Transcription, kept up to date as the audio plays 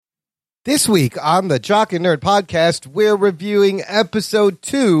This week on the Jock and Nerd podcast, we're reviewing episode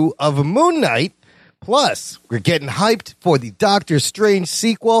 2 of Moon Knight. Plus, we're getting hyped for the Doctor Strange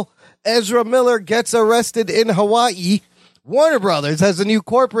sequel. Ezra Miller gets arrested in Hawaii. Warner Brothers has a new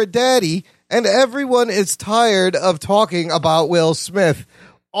corporate daddy. And everyone is tired of talking about Will Smith.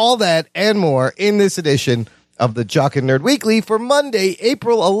 All that and more in this edition of the Jock and Nerd Weekly for Monday,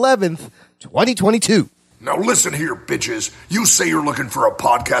 April 11th, 2022. Now listen here, bitches. You say you're looking for a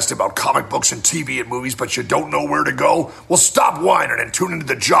podcast about comic books and TV and movies, but you don't know where to go? Well, stop whining and tune into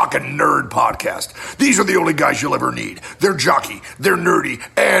the Jock and Nerd podcast. These are the only guys you'll ever need. They're jockey, they're nerdy,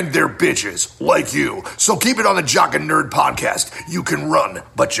 and they're bitches, like you. So keep it on the Jock and Nerd podcast. You can run,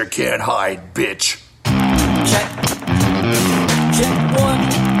 but you can't hide, bitch. Check one.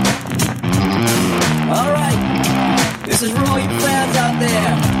 All right. This is for all you fans out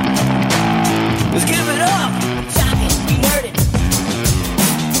there. Let's give it up! Jock it, we nerd it.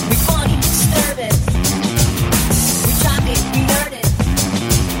 We funny, disturb it. We jock it, we nerd it.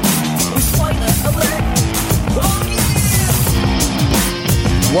 We spoiler alert. Oh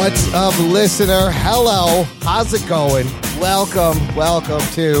yeah! What's up, listener? Hello. How's it going? Welcome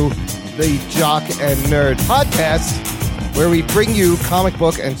to the Jock and Nerd podcast, where we bring you comic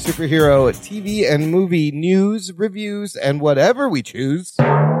book and superhero TV and movie news, reviews, and whatever we choose.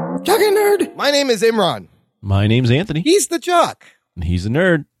 Jock and Nerd. My name is Imran. My name's Anthony. He's the Jock. And he's a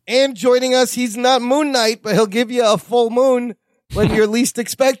nerd. And joining us, he's not Moon Knight, but he'll give you a full moon when you're least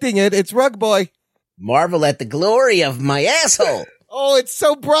expecting it. It's Rug Boy. Marvel at the glory of my asshole. Oh, it's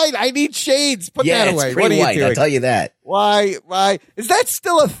so bright. I need shades. Put that away. It's pretty what are white, you doing? I'll tell you that. Why? Is that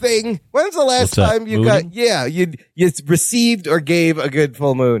still a thing? When's the last time you got, you received or gave a good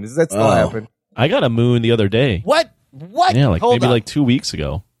full moon? Does that still happen? I got a moon the other day. What? Yeah, Hold on. like 2 weeks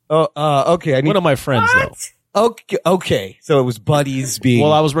ago. Okay. One of my friends, though. Okay. So it was buddies being.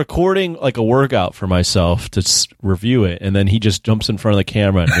 Well, I was recording like a workout for myself to review it, and then he just jumps in front of the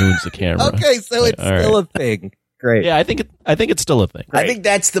camera and moons the camera. Okay, so it's still a thing. Great. Yeah, I think it's still a thing. I think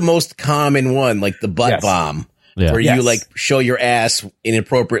that's the most common one, like the butt bomb, Yeah. where you like show your ass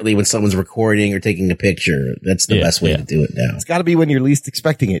inappropriately when someone's recording or taking a picture. That's the best way to do it now. It's got to be when you're least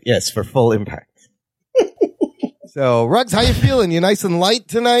expecting it. Yes, for full impact. So, Ruggs, how you feeling? You nice and light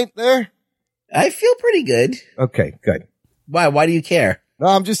tonight there? I feel pretty good. Okay, good. Why? Why do you care? No,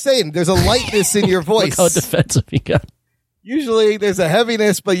 I'm just saying, there's a lightness in your voice. Look how defensive he got. Usually there's a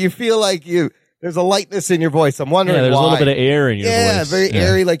heaviness, but you feel like there's a lightness in your voice. I'm wondering why. There's a little bit of air in your voice. Yeah, very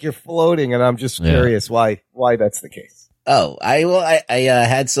airy, like you're floating, and I'm just curious why that's the case. Oh, I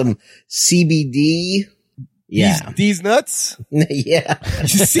had some CBD. Yeah. These nuts? Yeah.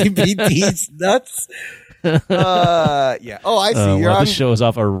 CBD's nuts? Yeah. Oh, I see. You're on. This show is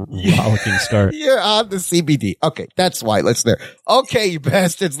off a rollicking start. You're on the CBD. Okay, that's why. Let's there. Okay, you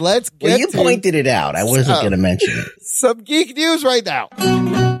bastards. Let's get. Well, you pointed it out. I wasn't going to mention it. Some geek news right now.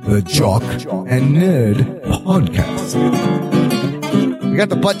 The Jock and Nerd podcast. We got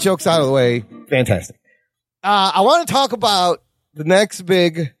the butt jokes out of the way. Fantastic. I want to talk about the next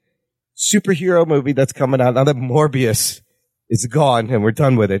big superhero movie that's coming out now that Morbius is gone and we're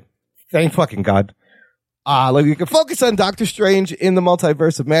done with it. Thank fucking God. Like we can focus on Doctor Strange in the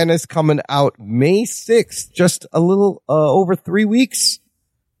Multiverse of Madness coming out May 6th, just a little over 3 weeks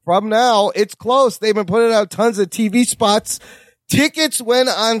from now. It's close. They've been putting out tons of TV spots. Tickets went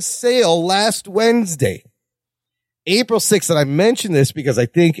on sale last Wednesday, April 6th. And I mention this because I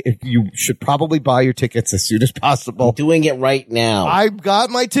think if you should probably buy your tickets as soon as possible. I'm doing it right now. I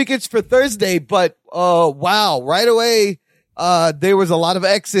got my tickets for Thursday, but wow, right away, there was a lot of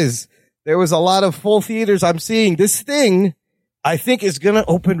X's. There was a lot of full theaters. I'm seeing this thing, I think, is going to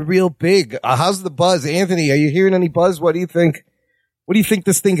open real big. How's the buzz? Anthony, are you hearing any buzz? What do you think? What do you think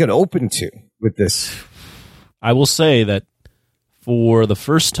this thing could open to with this? I will say that for the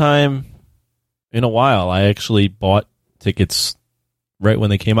first time in a while, I actually bought tickets right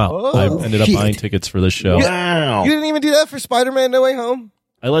when they came out. I ended up buying tickets for this show. Wow. You didn't even do that for Spider-Man No Way Home?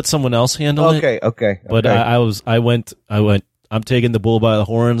 I let someone else handle it. Okay. But I went, I'm taking the bull by the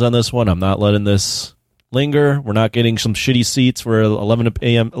horns on this one. I'm not letting this linger. We're not getting some shitty seats for 11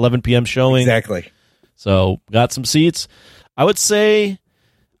 p.m. showing. Exactly. So got some seats. I would say,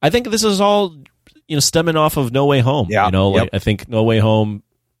 I think this is all, stemming off of No Way Home. Yeah. I think No Way Home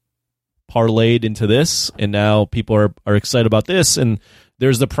parlayed into this, and now people are excited about this. And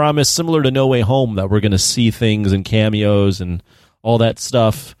there's the promise, similar to No Way Home, that we're going to see things and cameos and all that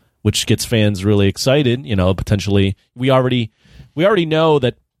stuff, which gets fans really excited. Potentially, we already know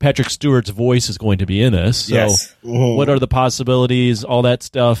that Patrick Stewart's voice is going to be in this. So Yes. What are the possibilities? All that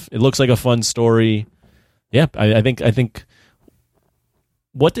stuff. It looks like a fun story. Yeah, I think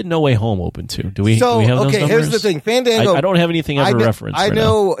what did No Way Home open to? Do we So, have those okay, numbers? here's the thing. Fandango. I don't have anything ever referenced. I right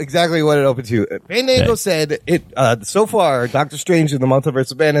know exactly what it opened to. Fandango said it. So far, Doctor Strange in the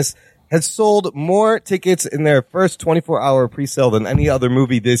Multiverse of Madness has sold more tickets in their first 24-hour pre-sale than any other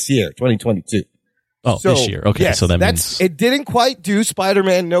movie this year, 2022. Oh, this year. Okay, yes, so that means it didn't quite do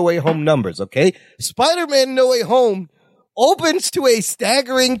Spider-Man No Way Home numbers. Okay, Spider-Man No Way Home opens to a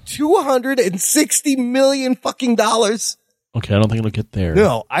staggering $260 million fucking dollars. okay. I don't think it'll get there.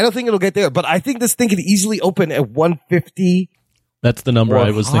 No, I don't think it'll get there, but I think this thing could easily open at 150. That's the number Or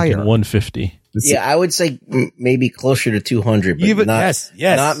I was higher. thinking. 150. Yeah, I would say maybe closer to 200, but Even- not,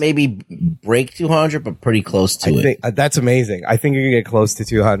 yes. not maybe break 200, but pretty close to I it. think that's amazing. I think you're gonna get close to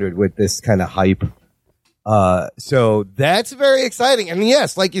 200 with this kind of hype. So that's very exciting. And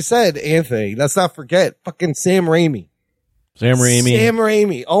yes, like you said, Anthony, let's not forget fucking Sam Raimi. Sam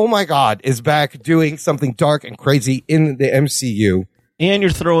Raimi. Oh my God, is back doing something dark and crazy in the MCU. And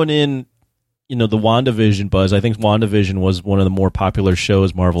you're throwing in, the WandaVision buzz. I think WandaVision was one of the more popular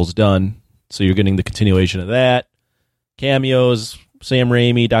shows Marvel's done. So you're getting the continuation of that. Cameos, Sam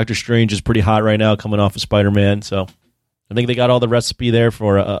Raimi, Doctor Strange is pretty hot right now coming off of Spider-Man. So I think they got all the recipe there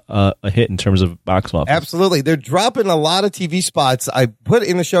for a hit in terms of box office. Absolutely. They're dropping a lot of TV spots. I put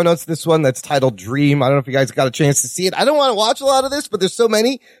in the show notes this one that's titled Dream. I don't know if you guys got a chance to see it. I don't want to watch a lot of this, but there's so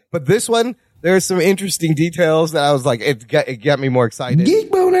many. But this one, there's some interesting details that I was like, it got me more excited. Geek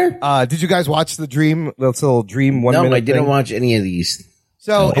boner. Did you guys watch the Dream? This little Dream 1 No, minute I didn't thing? watch any of these.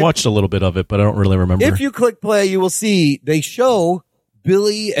 So I watched a little bit of it, but I don't really remember. if you click play, you will see they show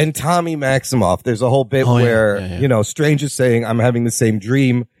Billy and Tommy Maximoff. There's a whole bit Oh, yeah. where, Yeah. Strange is saying, I'm having the same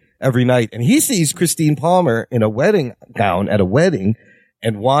dream every night. And he sees Christine Palmer in a wedding gown at a wedding.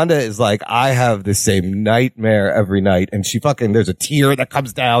 And Wanda is like, I have the same nightmare every night. And there's a tear that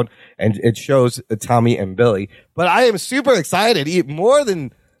comes down and it shows Tommy and Billy. But I am super excited, more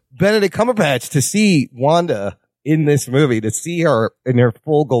than Benedict Cumberbatch, to see Wanda in this movie, to see her in her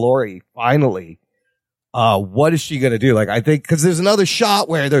full glory, finally. What is she going to do? Like, I think, cause there's another shot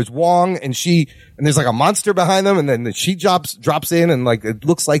where there's Wong and there's like a monster behind them. And then she drops in and like, it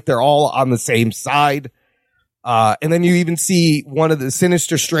looks like they're all on the same side. And then you even see one of the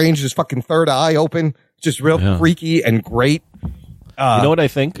Sinister Strange's fucking third eye open, just real freaky and great. you know what I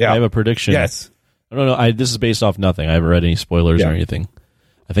think? yeah. I have a prediction. Yes. I don't know. This is based off nothing. I haven't read any spoilers Yeah. or anything.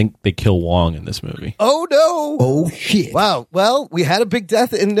 I think they kill Wong in this movie. Oh no. Oh shit. Wow. Well, we had a big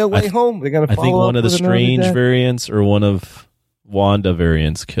death in No Way Home. They're going to I follow think one up of the with another Strange death. variants or one of Wanda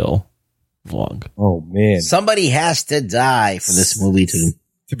variants kill Wong. Oh man. Somebody has to die for this movie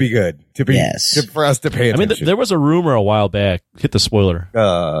To be good. Yes. For us to pay I mean, attention. there was a rumor a while back. Hit the spoiler.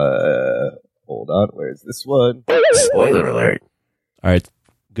 Hold on. Where's this one? Spoiler alert. All right,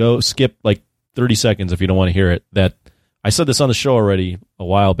 go skip like 30 seconds if you don't want to hear it. That I said this on the show already a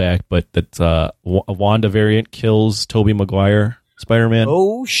while back, but that a Wanda variant kills Tobey Maguire Spider-Man.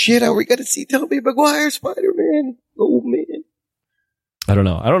 Oh shit! Are we going to see Tobey Maguire Spider-Man? Oh man. I don't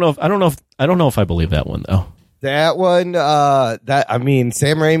know. I don't know if I believe that one though. That one,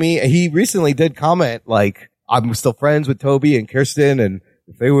 Sam Raimi, he recently did comment, like, I'm still friends with Toby and Kirsten, and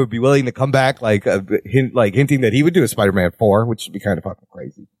if they would be willing to come back, hinting that he would do a Spider-Man 4, which would be kind of fucking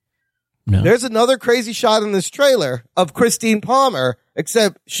crazy. No. There's another crazy shot in this trailer of Christine Palmer,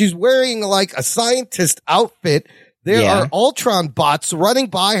 except she's wearing, like, a scientist outfit. There are Ultron bots running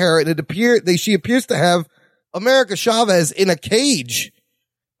by her, and she appears to have America Chavez in a cage.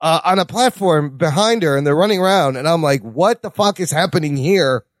 On a platform behind her, and they're running around, and I'm like, what the fuck is happening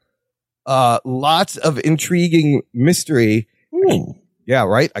here? Lots of intriguing mystery. Yeah,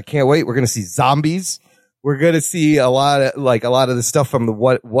 right? I can't wait. We're going to see zombies. We're going to see a lot of the stuff from the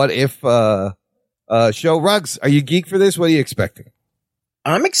what if show. Ruggs, are you geek for this? What are you expecting?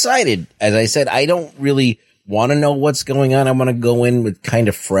 I'm excited. As I said, I don't really want to know what's going on. I want to go in with kind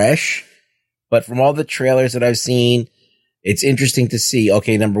of fresh, but from all the trailers that I've seen, it's interesting to see,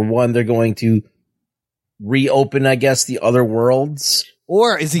 okay, number one, they're going to reopen, I guess, the other worlds.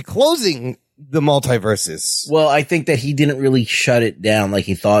 Or is he closing the multiverses? Well, I think that he didn't really shut it down like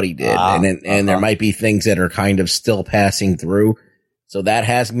he thought he did. And there might be things that are kind of still passing through. So that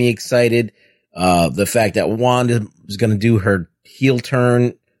has me excited. The fact that Wanda is going to do her heel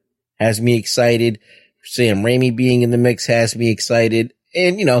turn has me excited. Sam Raimi being in the mix has me excited.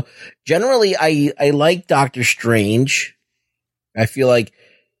 And, generally I like Doctor Strange. I feel like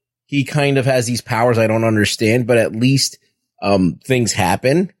he kind of has these powers I don't understand, but at least things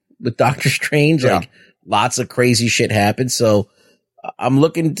happen with Doctor Strange. Yeah. Like lots of crazy shit happens. So I'm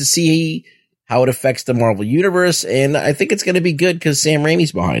looking to see how it affects the Marvel Universe, and I think it's going to be good because Sam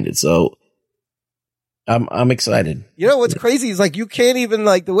Raimi's behind it. So I'm excited. You know what's crazy is like you can't even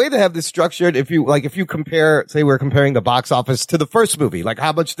like the way they have this structured. If you compare, say we're comparing the box office to the first movie, like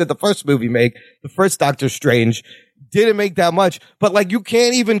how much did the first movie make? The first Doctor Strange didn't make that much, but like you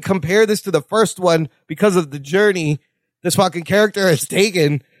can't even compare this to the first one because of the journey this fucking character has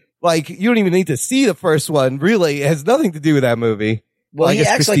taken. Like you don't even need to see the first one. Really, it has nothing to do with that movie. Well, I he guess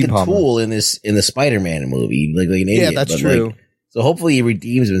acts Christine like a Palmer. tool in the Spider-Man movie, like an idiot. Yeah, that's but, true. like, so hopefully he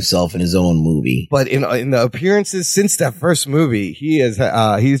redeems himself in his own movie. But in the appearances since that first movie, he's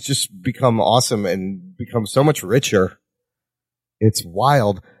just become awesome and become so much richer. It's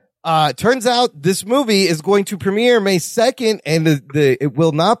wild. Turns out this movie is going to premiere May 2nd, and it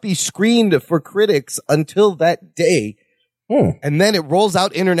will not be screened for critics until that day. And then it rolls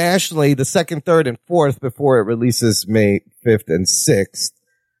out internationally the 2nd, 3rd, and 4th before it releases May 5th and 6th.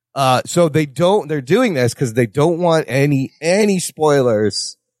 So they're doing this because they don't want any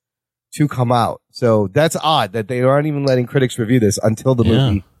spoilers to come out. So that's odd that they aren't even letting critics review this until the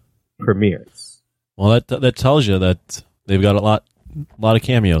movie premieres. Well, that tells you that they've got a lot of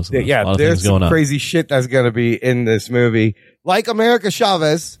cameos. Yeah, a lot of there's things going some on. crazy shit that's going to be in this movie. Like America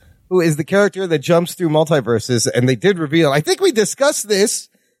Chavez, who is the character that jumps through multiverses, and they did reveal, I think we discussed this.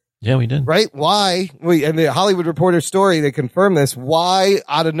 Yeah, we did. Right? Why? And the Hollywood Reporter story, they confirmed this. Why,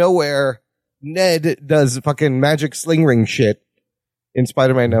 out of nowhere, Ned does fucking magic sling ring shit in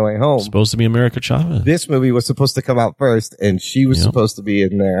Spider-Man No Way Home. Supposed to be America Chavez. This movie was supposed to come out first, and she was supposed to be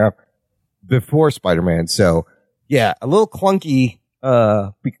in there before Spider-Man. So, yeah, a little clunky,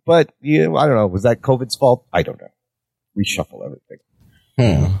 but yeah, I don't know. Was that COVID's fault? I don't know. Reshuffle everything.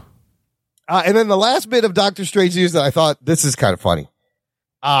 And then the last bit of Doctor Strange news that I thought, this is kind of funny.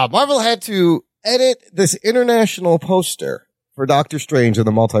 Marvel had to edit this international poster for Doctor Strange and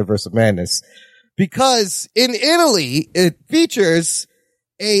the Multiverse of Madness because in Italy, it features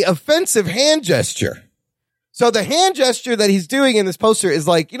a offensive hand gesture. So the hand gesture that he's doing in this poster is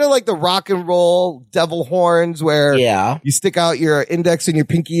like, like the rock and roll devil horns where you stick out your index and your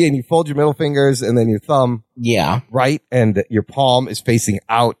pinky and you fold your middle fingers and then your thumb. Yeah. Right. And your palm is facing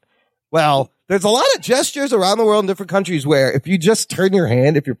out. Well, there's a lot of gestures around the world in different countries where if you just turn your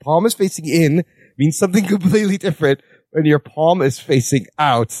hand, if your palm is facing in, means something completely different when your palm is facing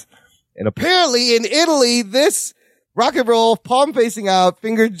out. And apparently in Italy, this rock and roll palm facing out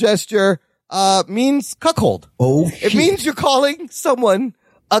finger gesture means cuckold. Oh, it means you're calling someone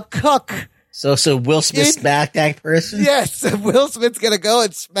a cuck. So Will Smith smacked that person? Yes, Will Smith's gonna go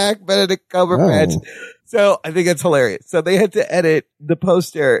and smack Benedict Cumberbatch. Oh. So I think it's hilarious. So they had to edit the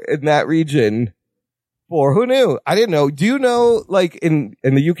poster in that region for who knew? I didn't know. Do you know, like in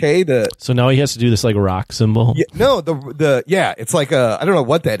the UK, so now he has to do this like rock symbol? Yeah, no, it's like I don't know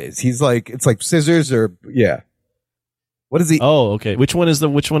what that is. He's like, it's like scissors or What is he? Oh, okay. Which one is the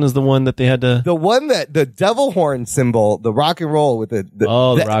one that they had to? The one that the devil horn symbol, the rock and roll with the the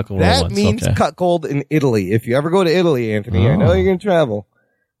rock and roll that ones. means cuckold in Italy. If you ever go to Italy, Anthony, I know you're going to travel.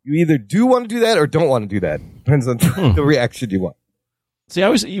 You either do want to do that or don't want to do that. Depends on the reaction you want. See, I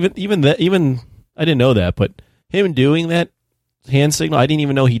was even I didn't know that, but him doing that hand signal, I didn't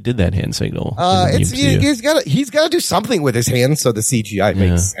even know he did that hand signal. He's got to do something with his hands so the CGI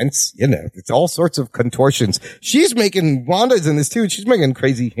makes sense. It's all sorts of contortions. She's making Wanda's in this too. She's making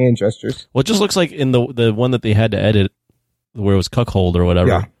crazy hand gestures. Well, it just looks like in the one that they had to edit where it was cuckold or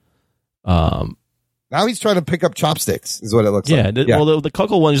whatever. Yeah. Now he's trying to pick up chopsticks, is what it looks like. Well, the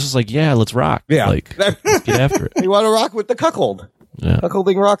cuckold one is just like, let's rock. Yeah. Like, let's get after it. You want to rock with the cuckold. Yeah.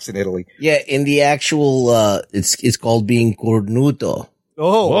 Cuckolding rocks in Italy. Yeah, in the actual, it's called being cornuto.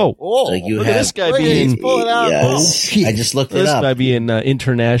 Oh, whoa! So you Look have at this guy being. Pull it out. Yes, I just looked it This up. guy being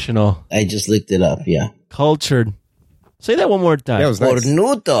international. I just looked it up. Yeah, cultured. Say that one more time. That was nice.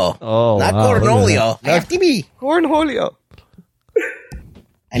 Cornuto. Oh, not wow, Cornolio. I have TV. Cornholio.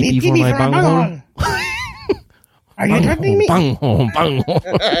 I need TV for my bunghole. Are you threatening me? Bunghole.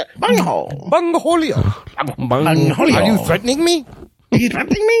 Bunghole. Bungholio. Are you threatening me? Are you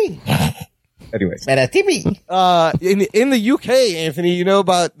threatening me? Anyways. Better TV. In the UK, Anthony, you know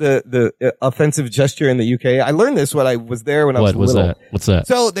about the offensive gesture in the UK? I learned this when I was there when I was little. That? What's that?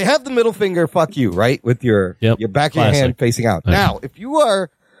 So they have the middle finger, fuck you, right? With your back of your hand facing out. Okay. Now, if you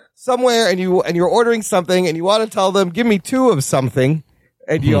are somewhere and you're ordering something and you want to tell them, give me 2 of something,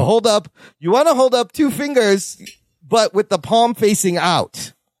 and you want to hold up 2 fingers, but with the palm facing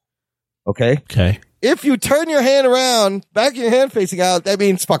out. Okay. If you turn your hand around, back of your hand facing out, that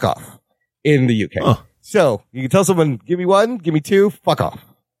means fuck off in the UK. Huh. So you can tell someone, give me 1, give me 2, fuck off.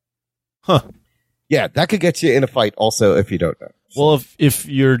 Huh. Yeah, that could get you in a fight also if you don't know. Well, if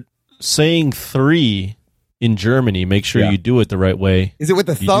you're saying 3 in Germany, make sure you do it the right way. Is it with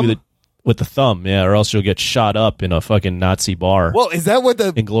the thumb? with the thumb, yeah, or else you'll get shot up in a fucking Nazi bar. Well, is that what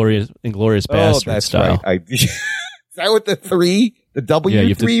the Inglorious Bastard that's style? Right. Is that what the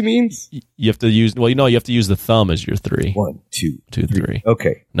W3 means? You have to use. Well, you have to use the thumb as your 3. 1, 2, 2, 3.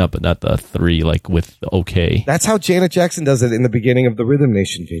 Okay. No, but not the 3 like with the OK. That's how Janet Jackson does it in the beginning of the Rhythm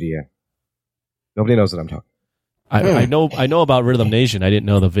Nation video. Nobody knows what I'm talking. I know about Rhythm Nation. I didn't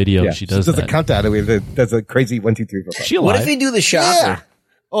know the video. She does a that. countdown. Does a crazy 1, 2, 3, 4, 5. She alive? What if they do the shocker? Yeah.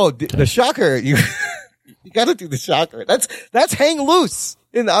 Oh, the shocker! You got to do the shocker. That's hang loose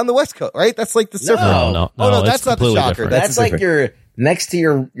on the West Coast, right? That's like the surfer. No, that's not the shocker. Different. That's like you're next to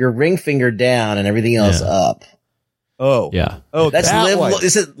your ring finger down and everything else up. Oh, yeah. Oh, that's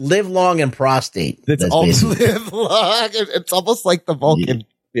this is live long and prostate. That's almost live long. It's almost like the Vulcan.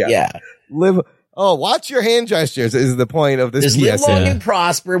 Yeah. Live. Oh, watch your hand gestures is the point of this. Live long and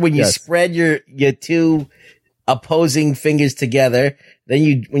prosper when you spread your 2 opposing fingers together.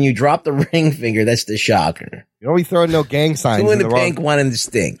 Then when you drop the ring finger, that's the shocker. You don't be throwing no gang signs. 2 in the pink, 1 in the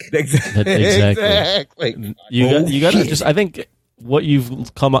stink. Exactly. You got to just. I think what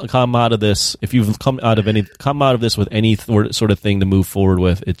you've come out of this, if you've come out of this with any sort of thing to move forward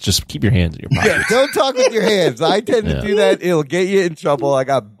with, it's just keep your hands in your pockets. Yeah, don't talk with your hands. I tend to do that. It'll get you in trouble.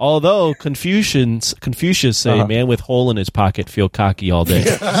 Although Confucius say, man with hole in his pocket feel cocky all day.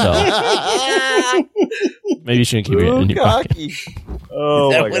 So maybe you shouldn't keep it in your pocket.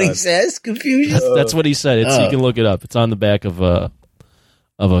 Oh, is that what he says? Confucius? That's what he said. You can look it up. It's on the back of a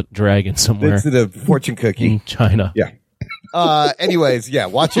dragon somewhere. It's the fortune cookie in China. Yeah. Anyways,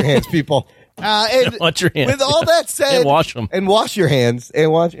 watch your hands, people. And watch your hands. With all that said, and wash them. And wash your hands.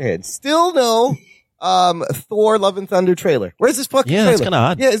 Still no Thor: Love and Thunder trailer. Where's this fucking trailer? Yeah, that's kind of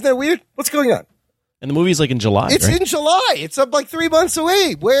odd. Yeah, isn't that weird? What's going on? And the movie's like in July. It's right? in July. It's up like 3 months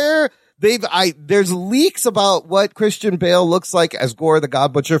away. There's leaks about what Christian Bale looks like as Gore the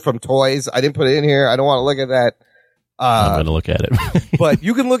God Butcher from Toys. I didn't put it in here. I don't want to look at that. I'm going to look at it. But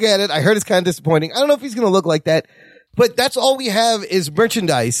you can look at it. I heard it's kind of disappointing. I don't know if he's going to look like that. But that's all we have is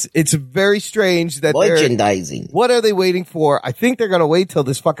merchandise. It's very strange that merchandising. What are they waiting for? I think they're going to wait till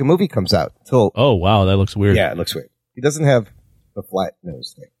this fucking movie comes out. Oh, wow. That looks weird. Yeah, it looks weird. He doesn't have the flat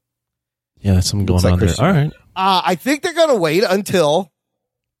nose thing. Yeah, that's something going on there. All right. I think they're going to wait until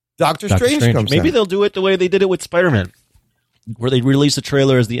Doctor Strange comes Maybe out. they'll do it the way they did it with Spider-Man, where they release the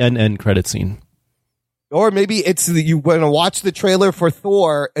trailer as the end credit scene. Or maybe it's you want to watch the trailer for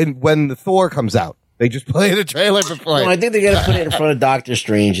Thor, and when the Thor comes out, they just play the trailer before. No, I think they're going to put it in front of Doctor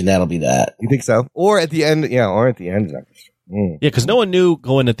Strange, and that'll be that. You think so? Or at the end, or at the end of Doctor Strange. Yeah, because no one knew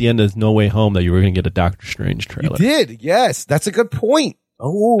going at the end of No Way Home that you were going to get a Doctor Strange trailer. You did, yes. That's a good point.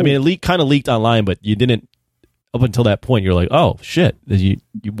 Oh, I mean, it kind of leaked online, but you didn't. Up until that point, you're like, "Oh shit!" You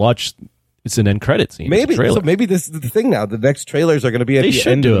watch. It's an end credit scene. Maybe this is the thing now. The next trailers are going to be at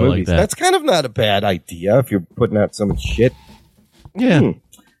the end of the movies. Like that. That's kind of not a bad idea if you're putting out so much shit. Yeah.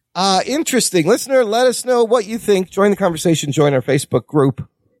 Interesting. Listener, let us know what you think. Join the conversation. Join our Facebook group.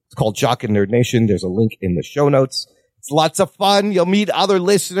 It's called Jock and Nerd Nation. There's a link in the show notes. It's lots of fun. You'll meet other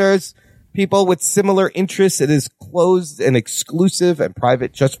listeners, people with similar interests. It is closed and exclusive and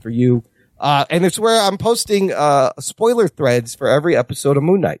private just for you. And it's where I'm posting spoiler threads for every episode of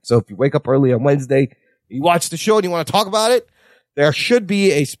Moon Knight. So if you wake up early on Wednesday, you watch the show and you want to talk about it, there should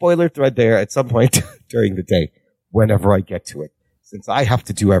be a spoiler thread there at some point during the day, whenever I get to it, since I have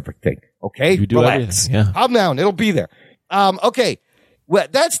to do everything. Okay? You do Relax. everything. Yeah. Calm down. It'll be there. Okay. Well,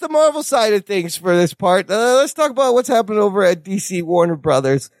 that's the Marvel side of things for this part. Let's talk about what's happening over at DC Warner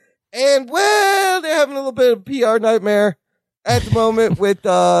Brothers. And, well, they're having a little bit of PR nightmare at the moment with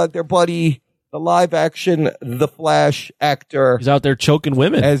their buddy, the live action The Flash actor. He's out there choking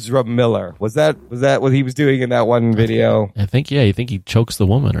women. Ezra Miller. Was that what he was doing in that one video? I think, you think he chokes the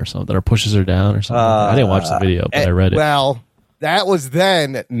woman or something, or pushes her down or something. I didn't watch the video, but I read it. Well, that was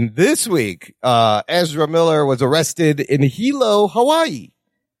then. This week, Ezra Miller was arrested in Hilo, Hawaii.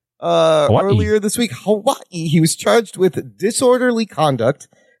 Earlier this week, Hawaii. He was charged with disorderly conduct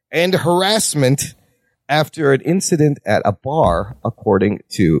and harassment after an incident at a bar, according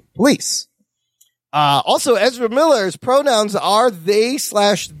to police. Also, Ezra Miller's pronouns are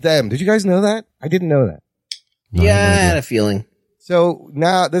they/them. Did you guys know that? I didn't know that. No, yeah, I had a feeling. So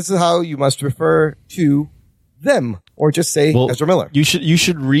now this is how you must refer to them, or just say Ezra Miller. You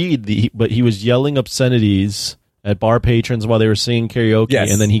should read but he was yelling obscenities at bar patrons while they were singing karaoke,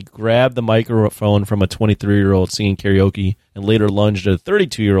 and then he grabbed the microphone from a 23-year-old singing karaoke and later lunged at a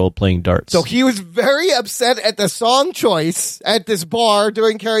 32-year-old playing darts. So he was very upset at the song choice at this bar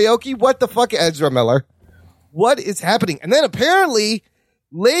during karaoke. What the fuck, Ezra Miller? What is happening? And then apparently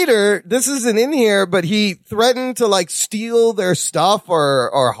later, this isn't in here, but he threatened to like steal their stuff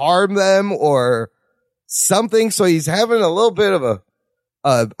or harm them or something. So he's having a little bit of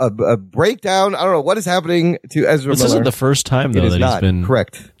a breakdown. I don't know what is happening to Ezra This Miller. isn't the first time, It though, is that he's not. been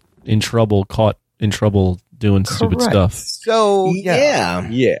Correct. caught in trouble doing stupid Correct. stuff. So yeah.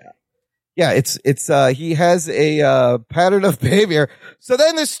 It's he has a pattern of behavior. So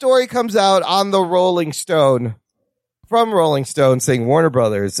then this story comes out on the Rolling Stone from Rolling Stone saying Warner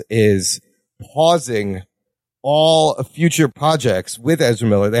Brothers is pausing all future projects with Ezra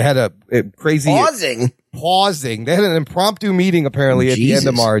Miller. They had a crazy pausing. They had an impromptu meeting apparently at the end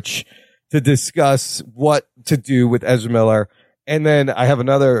of March to discuss what to do with Ezra Miller. And then I have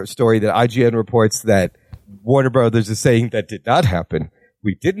another story that IGN reports that Warner Brothers is saying that did not happen.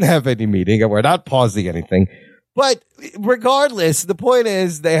 We didn't have any meeting and we're not pausing anything. But regardless, the point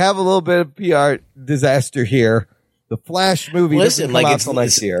is they have a little bit of PR disaster here. The Flash movie doesn't come out till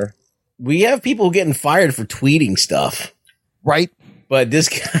next year. We have people getting fired for tweeting stuff. Right. But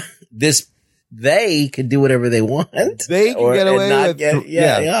they could do whatever they want. They can get away with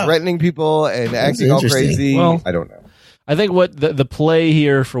threatening people and acting all crazy. Well, I don't know. I think what the play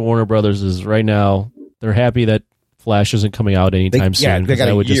here for Warner Brothers is right now, they're happy that Flash isn't coming out anytime soon. They got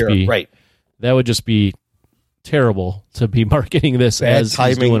that a would year, just be right. That would just be terrible to be marketing this Bad as timing,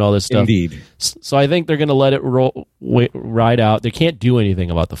 he's doing all this stuff. Indeed. So I think they're going to let it ride out. They can't do anything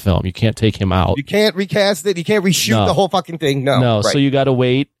about the film. You can't take him out. You can't recast it. You can't reshoot the whole fucking thing. No. Right. So you got to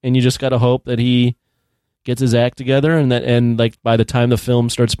wait, and you just got to hope that he gets his act together, and like by the time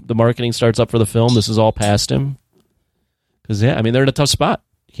the marketing starts up for the film, this is all past him. Because they're in a tough spot.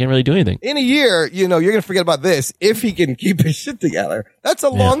 You can't really do anything. In a year, you're going to forget about this if he can keep his shit together. That's a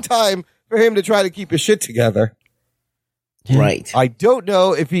long time for him to try to keep his shit together. Right. I don't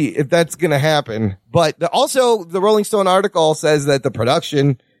know if that's going to happen, but also the Rolling Stone article says that the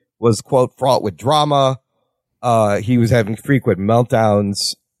production was, quote, fraught with drama. He was having frequent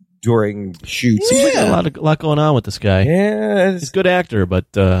meltdowns during shoots. Seems like a lot going on with this guy. Yeah. He's a good actor, but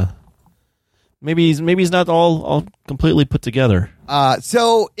maybe he's not all completely put together.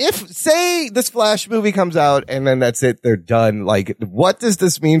 So if, say, this Flash movie comes out and then that's it, they're done, like, what does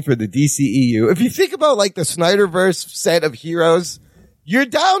this mean for the DCEU? If you think about, like, the Snyderverse set of heroes, you're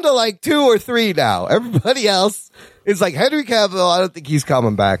down to, like, 2 or 3 now. Everybody else is like Henry Cavill. I don't think he's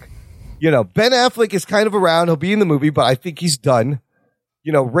coming back. Ben Affleck is kind of around. He'll be in the movie, but I think he's done.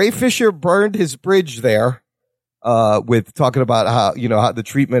 Ray Fisher burned his bridge there. With talking about how the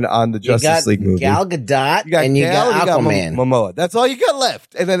treatment on the Justice League movie. Gal Gadot, you got and you got Aquaman. Momoa. That's all you got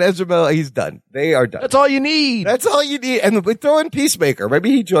left. And then Ezra Miller, he's done. They are done. That's all you need. That's all you need. And we throw in Peacemaker. Maybe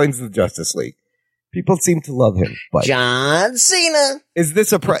he joins the Justice League. People seem to love him. But John Cena. Is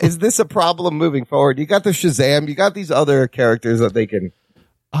this a problem moving forward? You got the Shazam. You got these other characters that they can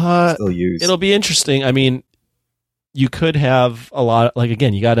still use. It'll be interesting. I mean, you could have a lot. Like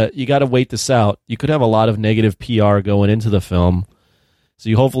again, you gotta wait this out. You could have a lot of negative PR going into the film. So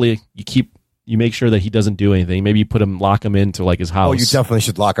you make sure that he doesn't do anything. Maybe you lock him into like his house. Oh, you definitely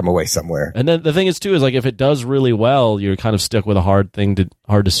should lock him away somewhere. And then the thing is too is like if it does really well, you're kind of stuck with a hard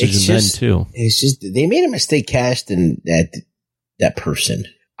decision then too. It's just they made a mistake casting that person.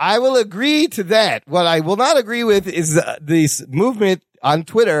 I will agree to that. What I will not agree with is this movement on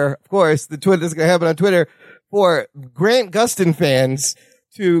Twitter. Of course, that's going to happen on Twitter for Grant Gustin fans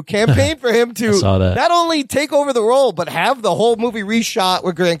to campaign for him to not only take over the role, but have the whole movie reshot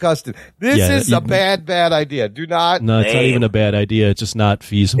with Grant Gustin. This is a bad idea. Do not. No, it's not even a bad idea. It's just not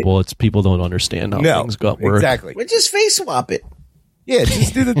feasible. It's people don't understand how things work. Exactly. But just face swap it. Yeah,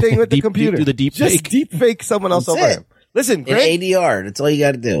 just do the thing with the computer. Do the deep just fake. Deep fake someone else over him. Listen, Grant, in ADR, that's all you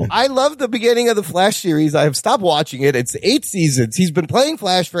got to do. I love the beginning of the Flash series. I have stopped watching it. It's 8 seasons. He's been playing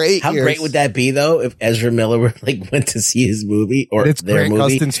Flash for 8 years. How great would that be, though, if Ezra Miller went to see his movie or it's their Grant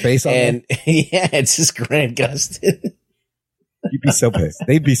movie, Gustin's face on and yeah, it's just Grant Gustin. You'd be so pissed.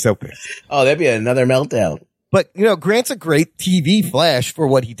 They'd be so pissed. Oh, that'd be another meltdown. But Grant's a great TV Flash for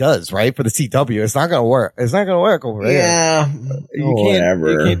what he does, right? For the CW, it's not going to work. It's not going to work over there. Yeah, You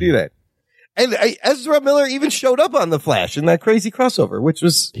can't do that. And Ezra Miller even showed up on The Flash in that crazy crossover, which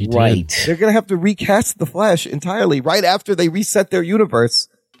was right. They're going to have to recast The Flash entirely right after they reset their universe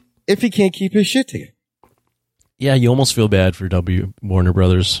if he can't keep his shit together. Yeah, you almost feel bad for Warner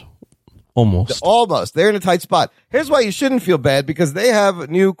Brothers. Almost. They're in a tight spot. Here's why you shouldn't feel bad, because they have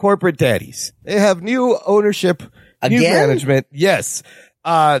new corporate daddies. They have new ownership, new management. Yes.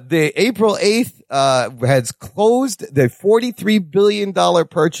 The April 8th, has closed the $43 billion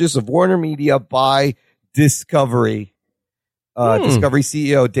purchase of Warner Media by Discovery. Discovery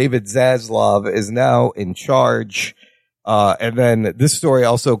CEO David Zaslav is now in charge. And then this story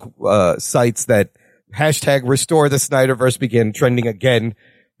also cites that hashtag restore the Snyderverse began trending again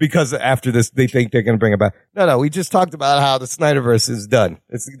because after this, they think they're going to bring it back. No, we just talked about how the Snyderverse is done.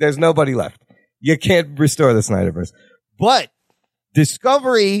 There's nobody left. You can't restore the Snyderverse. But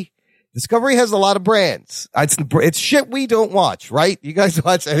Discovery has a lot of brands. It's shit we don't watch, right? You guys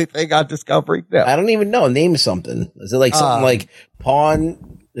watch anything on Discovery? No. I don't even know. Name something. Is it like something like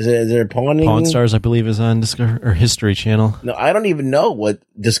Pawn? Is there Pawning? Pawn Stars, I believe, is on Discovery or History Channel. No, I don't even know what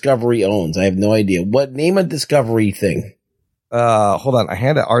Discovery owns. I have no idea. What name a Discovery thing? Hold on. I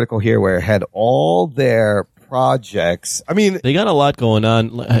had an article here where it had all their projects. I mean, they got a lot going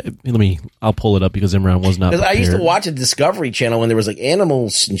on. I'll pull it up because Imran was not prepared. I used to watch a Discovery Channel when there was like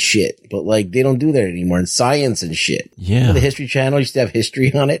animals and shit, but like they don't do that anymore, and science and shit. Yeah. The History Channel used to have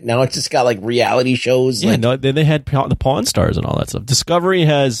history on it. Now it's just got like reality shows. Yeah, no, they had the Pawn Stars and all that stuff. Discovery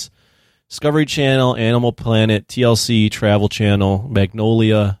has Discovery Channel, Animal Planet, TLC, Travel Channel,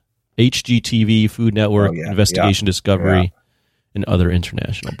 Magnolia, HGTV, Food Network, Investigation Discovery. And other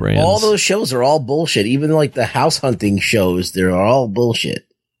international brands. All those shows are all bullshit. Even like the house hunting shows, they're all bullshit.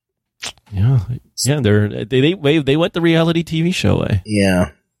 Yeah. They went the reality TV show way.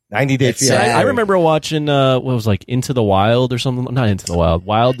 Yeah. 90 Day Fiancé. I remember watching what was like Into the Wild or something. Not Into the Wild.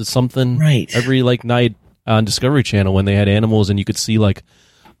 Wild is something. Right. Every like night on Discovery Channel when they had animals and you could see like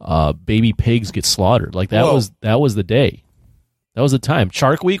baby pigs get slaughtered. Like that was the day. That was the time.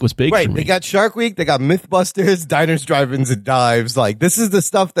 Shark Week was big for me. They got Shark Week. They got Mythbusters, Diners, Drive-Ins, and Dives. Like, this is the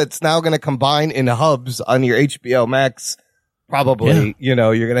stuff that's now going to combine in hubs on your HBO Max. Probably, you're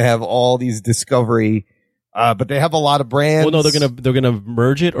going to have all these Discovery, but they have a lot of brands. Well, no, they're gonna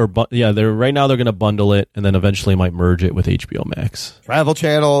merge it right now they're gonna bundle it and then eventually might merge it with HBO Max. Travel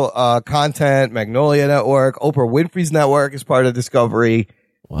Channel, content, Magnolia Network, Oprah Winfrey's network is part of Discovery.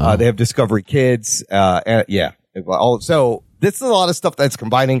 Wow. They have Discovery Kids, so this is a lot of stuff that's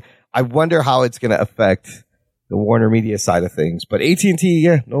combining. I wonder how it's going to affect the Warner Media side of things. But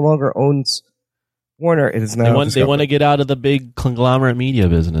AT&T, no longer owns Warner. It is now they want to get out of the big conglomerate media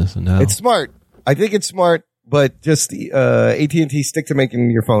business, and now it's smart. I think it's smart, but just AT&T stick to making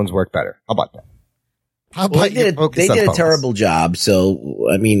your phones work better. How about that? They did a terrible job. So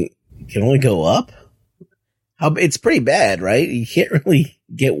I mean, it can only go up. It's pretty bad, right? You can't really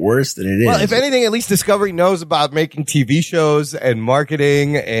get worse than it is. Well, if anything, at least Discovery knows about making TV shows and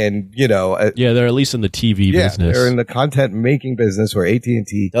marketing and, they're at least in the TV business. They're in the content making business where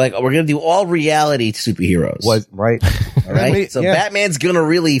AT&T. They're like, we're going to do all reality superheroes. Right. All right. So Batman's going to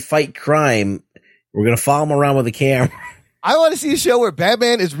really fight crime. We're going to follow him around with a camera. I want to see a show where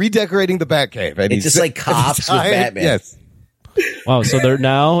Batman is redecorating the Batcave. And it's just like cops with Batman. Yes. Wow, so they're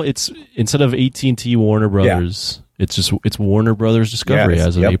now it's instead of AT&T Warner Brothers, it's Warner Brothers Discovery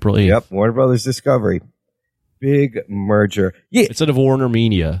as of April 8th. Yep, Warner Brothers Discovery. Big merger. Yeah. Instead of Warner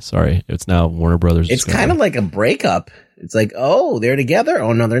Media, sorry, it's now Warner Brothers Discovery. It's kind of like a breakup. It's like, oh, they're together.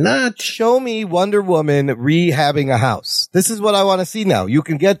 Oh no, they're not. Show me Wonder Woman rehabbing a house. This is what I want to see now. You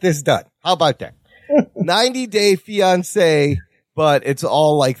can get this done. How about that? 90 Day Fiancé. But it's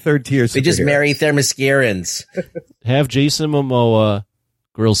all like third tier. They just marry Themyscirans. Have Jason Momoa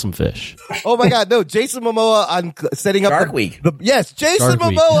grill some fish. Oh my God, no! Jason Momoa on setting up Shark Week. Yes, Jason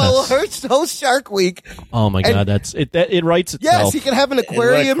Momoa will host Shark Week. Oh my God, it writes itself. Yes, he can have an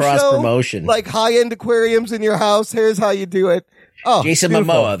aquarium show, promotion, like high end aquariums in your house. Here's how you do it. Oh, Jason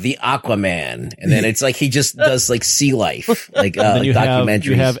Momoa, the Aquaman, and then it's like he just does like sea life, like documentaries.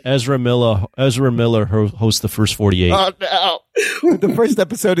 You have Ezra Miller host the first 48. Oh no! The first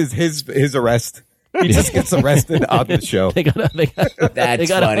episode is his arrest. He just gets arrested on the show. They gotta funny.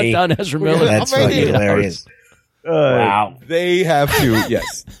 hunt down Ezra Miller. That's fucking hilarious. Wow. They have to.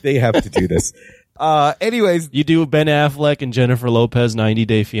 Yes, they have to do this. Anyways, you do Ben Affleck and Jennifer Lopez 90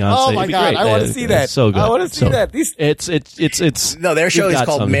 Day Fiancé. Oh my God, I want to see that. So good. I want to see that. It's no, their show is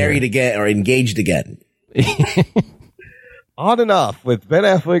called Married Again or Engaged Again. On and off with Ben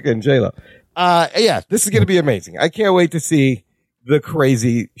Affleck and J-Lo. This is going to be amazing. I can't wait to see the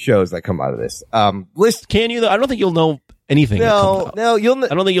crazy shows that come out of this. Can you? I don't think you'll know anything. No. I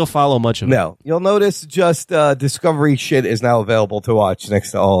don't think you'll follow much of it. No, you'll notice just Discovery shit is now available to watch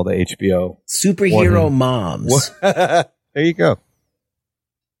next to all the HBO superhero moms. There you go.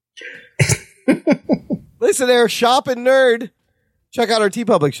 Listen there, Shop and Nerd. Check out our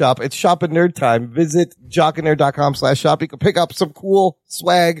TeePublic shop. It's Shop and Nerd time. Visit jockandnerd.com/shop. You can pick up some cool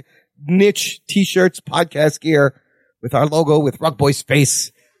swag, niche t-shirts, podcast gear with our logo, with Rug Boy's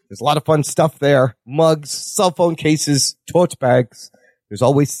face. There's a lot of fun stuff there. Mugs, cell phone cases, tote bags. There's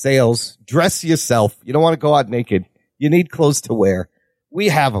always sales. Dress yourself. You don't want to go out naked. You need clothes to wear. We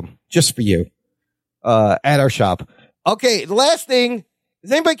have them just for you at our shop. Okay, the last thing.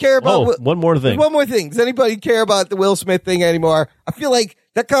 Does anybody care about... one more thing. One more thing. Does anybody care about the Will Smith thing anymore? I feel like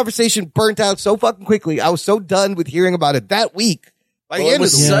that conversation burnt out so fucking quickly. I was so done with hearing about it that week. By the Well, it end of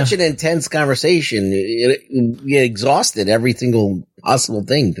was the week. such an intense conversation. It exhausted every single possible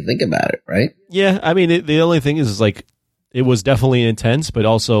thing to think about it, right? Yeah, I mean, the only thing is like, it was definitely intense, but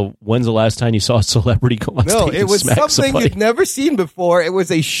also, when's the last time you saw a celebrity go on No, stage it and was smack something somebody? you'd never seen before. It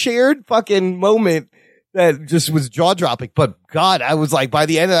was a shared fucking moment that just was jaw dropping. But God, I was like, by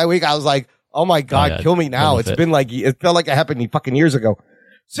the end of that week, I was like, oh my God, Oh, yeah, kill me now. I'm with It's it. been like, it felt like it happened fucking years ago.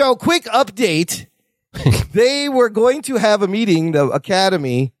 So quick update. They were going to have a meeting, the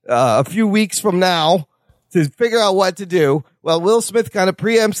Academy, a few weeks from now to figure out what to do. Well, Will Smith kind of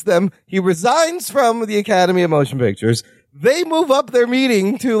preempts them. He resigns from the Academy of Motion Pictures. They move up their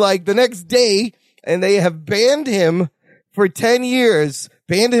meeting to like the next day, and they have banned him for 10 years,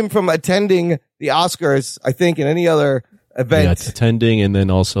 banned him from attending the Oscars, I think, and any other event. Yeah, attending, and then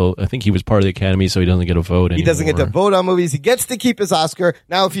also, I think he was part of the Academy, so he doesn't get a vote He doesn't get to vote on movies. He gets to keep his Oscar.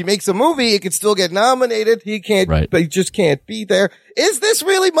 Now, if he makes a movie, it could still get nominated. He can't, Right. but he just can't be there. Is this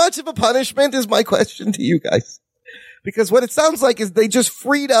really much of a punishment is my question to you guys. Because what it sounds like is they just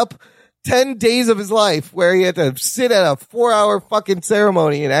freed up 10 days of his life where he had to sit at a 4-hour fucking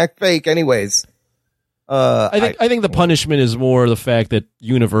ceremony and act fake anyways. I think the punishment is more the fact that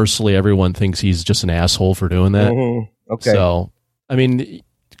universally everyone thinks he's just an asshole for doing that. Okay. So, I mean,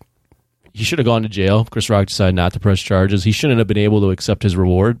 he should have gone to jail. Chris Rock decided not to press charges. He shouldn't have been able to accept his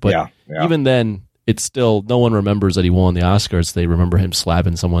reward. But Yeah. even then, it's still, no one remembers that he won the Oscars. They remember him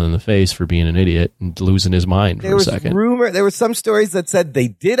slapping someone in the face for being an idiot and losing his mind for There a was second. there were some stories that said they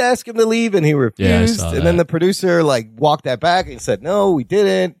did ask him to leave and he refused. saw And then that. the producer like walked that back and said, no, we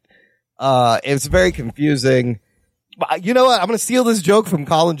didn't. It was very confusing. But you know what? I'm going to steal this joke from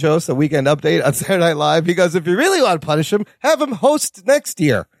Colin Jost, a Weekend Update on Saturday Night Live, because if you really want to punish him, have him host next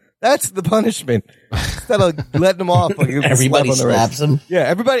year. That's the punishment. Instead of letting him off. Like Everybody slaps him. Yeah,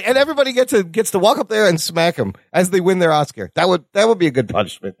 everybody gets to walk up there and smack him as they win their Oscar. That would be a good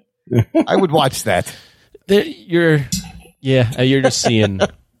punishment. I would watch that. You're just seeing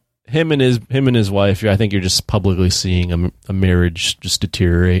him and his wife. I think you're just publicly seeing a marriage just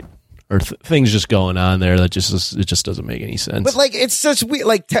deteriorate, or things just going on there that it just doesn't make any sense. But like, it's such weird.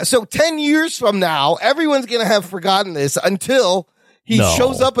 Like, so 10 years from now, everyone's gonna have forgotten this until he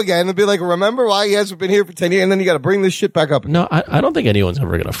shows up again and be like, "Remember why he hasn't been here for 10 years?" And then you got to bring this shit back up. No, I don't think anyone's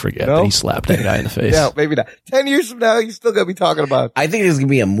ever going to forget that he slapped that guy in the face. No, maybe not. 10 years from now, you're still gonna be talking about. I think there's going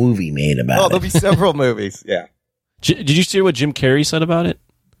to be a movie made Oh, about there'll it. be several movies. Yeah. Did you see what Jim Carrey said about it?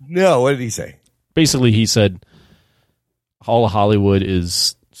 No, what did he say? Basically, he said all of Hollywood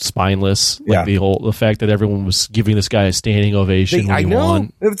is spineless. Like the fact that everyone was giving this guy a standing ovation when I he know.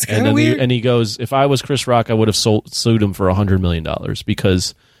 won. It's kind of and weird. and he goes, if I was Chris Rock, I would have sued him for $100 million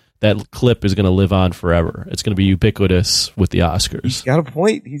because that clip is going to live on forever. It's going to be ubiquitous with the Oscars. He's got a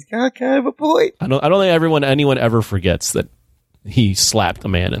point. He's got kind of a point. I don't think anyone ever forgets that he slapped a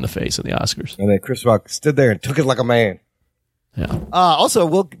man in the face in the Oscars. And then Chris Rock stood there and took it like a man. Yeah.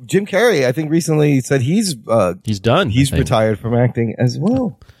 Also, Jim Carrey, I think recently said he's done. He's retired from acting as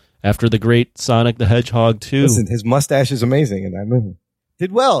well. After the great Sonic the Hedgehog 2. Listen, his mustache is amazing in that movie.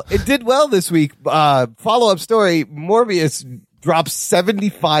 Did well. It did well this week. Follow-up story, Morbius drops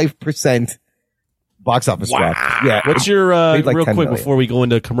 75% box office drop. Yeah. What's your, Made like real 10 quick million. before we go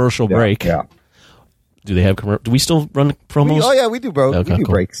into commercial break? Yeah. Do they have do we still run promos? Oh, yeah, we do, bro. Okay, we do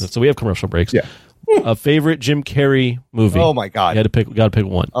cool. breaks. So we have commercial breaks. Yeah. A favorite Jim Carrey movie? Oh, my God. You got to pick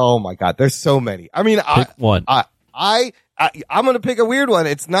one. Oh, my God. There's so many. I mean, Pick one. I'm going to pick a weird one.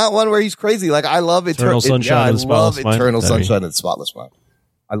 It's not one where he's crazy. Like, I love Eternal Sunshine of the Spotless Mind. Eternal Sorry. Sunshine of the Spotless Mind.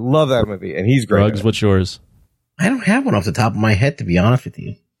 I love that movie, and he's great. Rugs, what's yours? I don't have one off the top of my head, to be honest with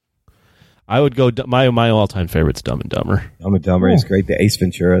you. I would go, my all-time favorite's Dumb and Dumber. Dumb and Dumber is great. The Ace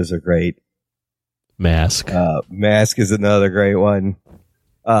Venturas are great. Mask. Mask is another great one.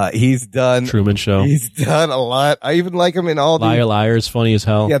 He's done Truman Show. He's done a lot. I even like him in all the Liar Liar is funny as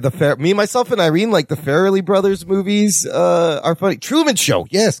hell. Yeah, me, myself, and Irene like the Farrelly Brothers movies are funny. Truman Show,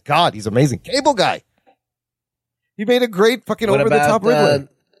 yes, God, he's amazing. Cable Guy, he made a great fucking over the top Riddler.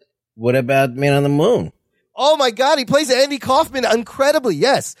 What about Man on the Moon? Oh my God, he plays Andy Kaufman incredibly.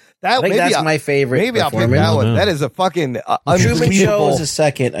 Yes, I think that's my favorite. Maybe I'll pick performance. that one. That is a fucking Truman Show unbelievable. is a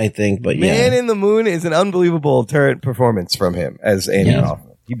second, I think, but Man yeah. in the Moon is an unbelievable performance from him as Andy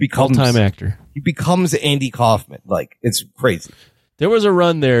Kaufman. He becomes All-time actor. He becomes Andy Kaufman. Like, it's crazy. There was a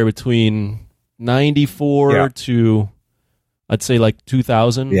run there between 94 to, I'd say, like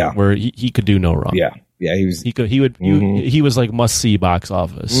 2000, where he could do no wrong. Yeah. Yeah, he was. He was like must see box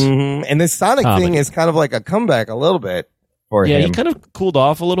office. Mm-hmm. And this Sonic comedy thing is kind of like a comeback a little bit for him. Yeah, he kind of cooled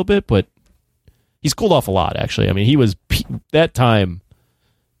off a little bit, but he's cooled off a lot, actually. I mean, he was that time.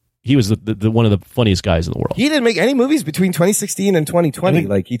 He was the one of the funniest guys in the world. He didn't make any movies between 2016 and 2020. I mean,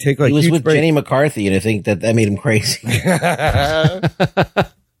 like he was with break. Jenny McCarthy, and I think that made him crazy.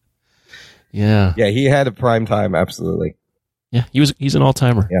 Yeah, he had a prime time. Absolutely. Yeah, he's an all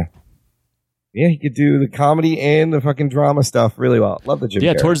timer. Yeah, he could do the comedy and the fucking drama stuff really well. Love the Jim.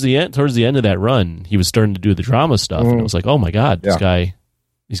 Yeah, Carrey. towards the end of that run, he was starting to do the drama stuff, and it was like, oh my god, this guy,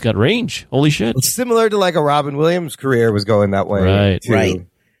 he's got range. Holy shit! It's similar to like a Robin Williams career was going that way, right? Too. Right.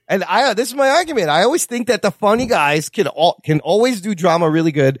 And this is my argument. I always think that the funny guys can always do drama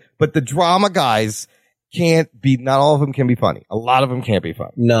really good, but the drama guys can't be. Not all of them can be funny. A lot of them can't be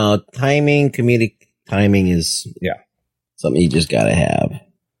funny. No, comedic timing is something you just got to have.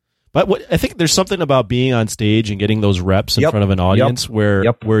 But I think there's something about being on stage and getting those reps in front of an audience where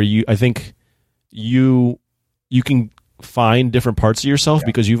I think you can find different parts of yourself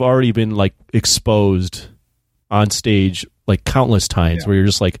because you've already been like exposed on stage like countless times where you're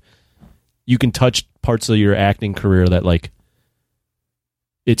just like, you can touch parts of your acting career that like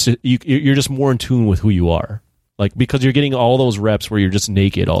you're just more in tune with who you are. Like, because you're getting all those reps where you're just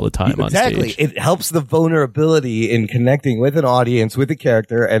naked all the time on stage. Exactly. It helps the vulnerability in connecting with an audience, with a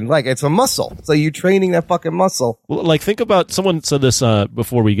character, and like it's a muscle. So you're training that fucking muscle. Well, like think about, someone said this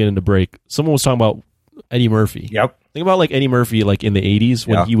before we get into break. Someone was talking about Eddie Murphy. Yep. Think about like Eddie Murphy like in the 80s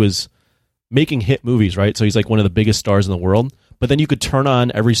when he was making hit movies, right? So he's like one of the biggest stars in the world. But then you could turn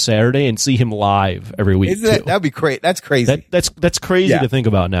on every Saturday and see him live every week. That'd be great. That's crazy. That's crazy to think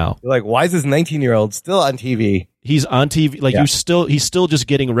about now. You're like, why is this 19-year-old still on TV? He's on TV. Like he's still just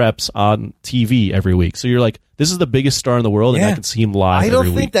getting reps on TV every week. So you're like, this is the biggest star in the world, and I can see him live. I don't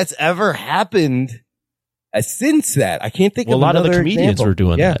every think week. that's ever happened since that. I can't think of a lot of the another comedians example. were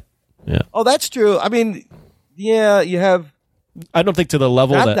doing that. Yeah. Oh, that's true. I mean, you have. I don't think to the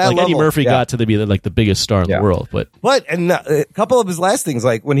level Not that that like Eddie level, Murphy got to be like the biggest star in the world, but a couple of his last things,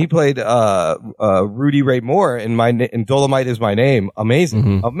 like when he played Rudy Ray Moore in Dolomite Is My Name,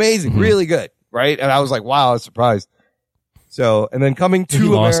 amazing, really good, right? And I was like, wow, I was surprised. So, and then coming to he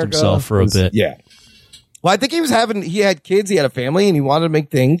America, lost himself for a bit. Yeah. Well, I think he had kids, he had a family, and he wanted to make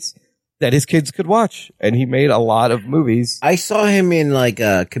things that his kids could watch, and he made a lot of movies. I saw him in like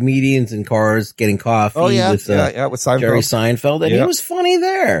Comedians in Cars Getting Coffee with Seinfeld. Jerry Seinfeld, and he was funny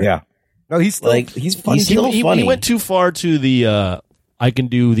there. Yeah. No, he's still he's funny. He went too far to the I can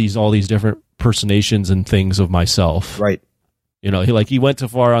do all these different personations and things of myself. Right. You know, he went too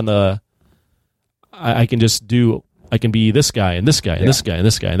far on the I can be this guy and this guy and this guy and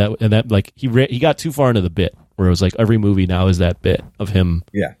this guy and that like he got too far into the bit where it was like every movie now is that bit of him.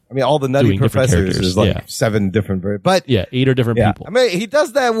 Yeah. I mean, all the Nutty Professors is like 7 different, but 8 or different people. I mean, he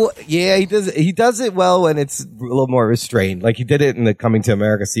does that. He does it well when it's a little more restrained. Like he did it in the Coming to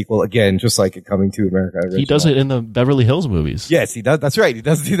America sequel again, just like a Coming to America original. He does it in the Beverly Hills movies. Yes, he does. That's right. He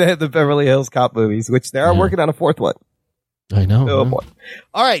does do that in the Beverly Hills Cop movies, which they are working on a 4th one. I know. Oh boy.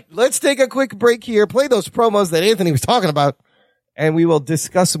 All right, let's take a quick break here. Play those promos that Anthony was talking about, and we will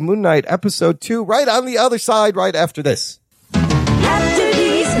discuss Moon Knight episode 2 right on the other side right after this. After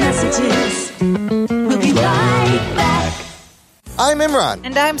these messages, we'll be right back. I'm Imran.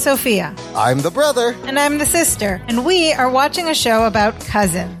 And I'm Sophia. I'm the brother. And I'm the sister. And we are watching a show about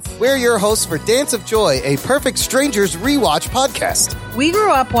cousins. We're your hosts for Dance of Joy, a Perfect Strangers rewatch podcast. We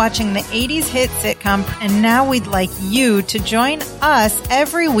grew up watching the 80s hit sitcom, and now we'd like you to join us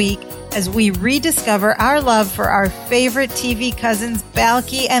every week as we rediscover our love for our favorite TV cousins,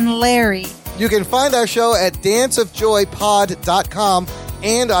 Balky and Larry. You can find our show at danceofjoypod.com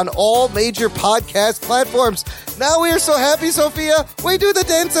and on all major podcast platforms. Now we are so happy, Sophia. We do the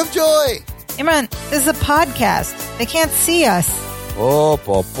Dance of Joy. Imran, this is a podcast. They can't see us.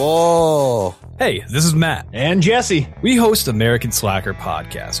 Oh. Hey, this is Matt. And Jesse. We host American Slacker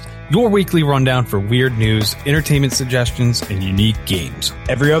Podcast, your weekly rundown for weird news, entertainment suggestions, and unique games.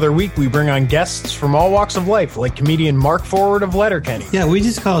 Every other week, we bring on guests from all walks of life, like comedian Mark Forward of Letterkenny. Yeah, we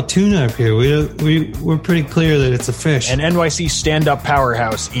just call it tuna up here. We're pretty clear that it's a fish. And NYC stand-up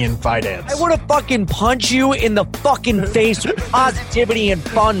powerhouse Ian Fidance. I want to fucking punch you in the fucking face with positivity and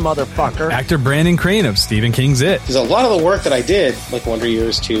fun, motherfucker. Actor Brandon Crane of Stephen King's It. Because a lot of the work that I did, like Wonder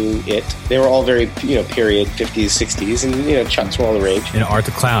Years to It, they were all very, period 50s, 60s, and, Chuck's were all the rage. And Art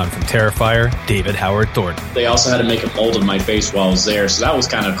the Clown from and Terrifier, David Howard Thornton. They also had to make a mold of my face while I was there, so that was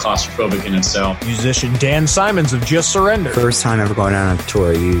kind of claustrophobic in itself. Musician Dan Simons of Just Surrender. First time ever going out on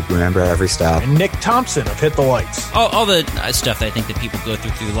tour, you remember every step. And Nick Thompson of Hit the Lights. All the stuff that I think that people go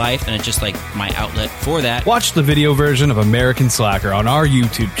through life, and it's just like my outlet for that. Watch the video version of American Slacker on our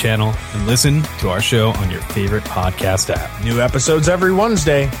YouTube channel and listen to our show on your favorite podcast app. New episodes every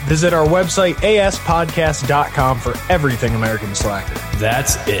Wednesday. Visit our website, aspodcast.com, for everything American Slacker.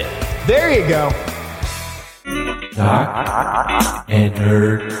 That's it. There you go. Jock and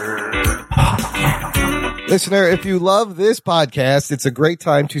Nerd Podcast. Listener, if you love this podcast, it's a great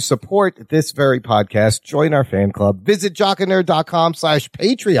time to support this very podcast. Join our fan club. Visit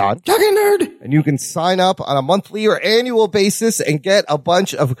jockandnerd.com/Patreon. Jock and Nerd. And you can sign up on a monthly or annual basis and get a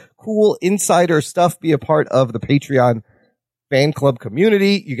bunch of cool insider stuff. Be a part of the Patreon fan club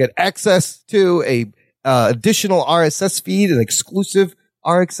community. You get access to a additional RSS feed, an exclusive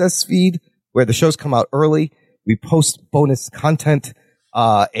RSS feed where the shows come out early. We post bonus content,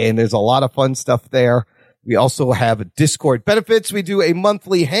 and there's a lot of fun stuff there. We also have Discord benefits. We do a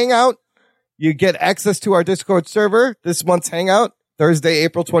monthly hangout. You get access to our Discord server. This month's hangout, Thursday,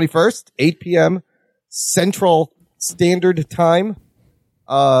 April 21st, 8 p.m. Central Standard Time,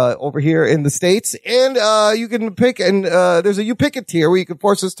 over here in the States. And, you can pick, and, there's a You Pick It tier where you can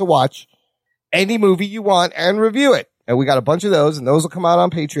force us to watch any movie you want and review it. And we got a bunch of those, and those will come out on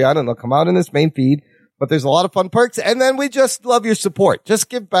Patreon, and they'll come out in this main feed. But there's a lot of fun perks. And then we just love your support. Just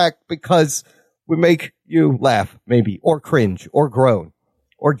give back because we make you laugh, maybe, or cringe, or groan,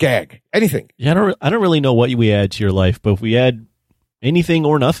 or gag, anything. Yeah, I don't really know what we add to your life, but if we add anything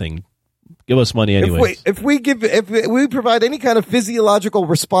or nothing, give us money anyway. If we provide any kind of physiological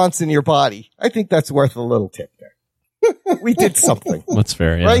response in your body, I think that's worth a little tip there. We did something. That's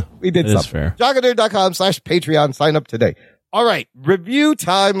fair, yeah. Right? We did it something. Is fair. jockandnerd.com/Patreon. Sign up today. All right. Review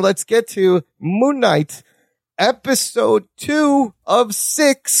time. Let's get to Moon Knight, episode 2 of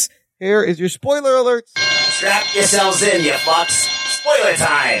 6. Here is your spoiler alert. Strap yourselves in, you fucks. Spoiler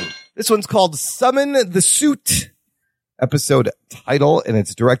time. This one's called Summon the Suit. Episode title, and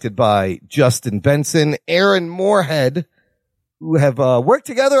it's directed by Justin Benson, Aaron Moorhead, who have worked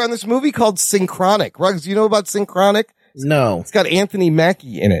together on this movie called Synchronic. Ruggs, do you know about Synchronic? No. It's got Anthony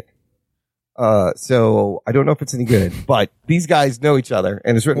Mackie in it. So I don't know if it's any good, but these guys know each other,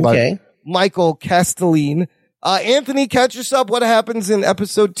 and it's written by Michael Castelline. Anthony, catch us up. What happens in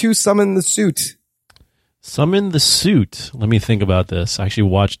episode 2, Summon the Suit? Summon the Suit. Let me think about this. I actually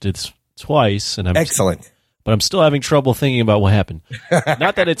watched it twice, and excellent. But I'm still having trouble thinking about what happened.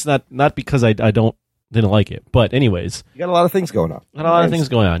 Not that it's not because I didn't like it, but anyways, you got a lot of things going on.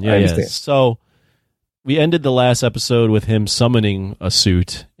 Yeah. So we ended the last episode with him summoning a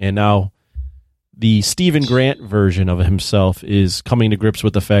suit, and now the Stephen Grant version of himself is coming to grips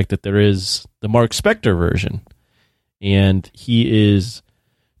with the fact that there is the Mark Spector version, and he is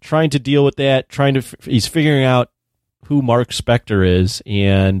trying to deal with that. He's figuring out who Mark Spector is,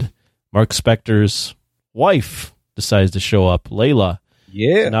 and Mark Spector's wife decides to show up, Layla.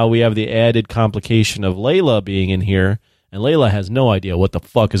 Yeah. So now we have the added complication of Layla being in here, and Layla has no idea what the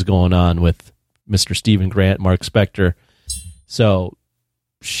fuck is going on with Mr. Stephen Grant, Mark Spector. So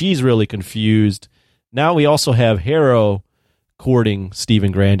she's really confused. Now we also have Harrow courting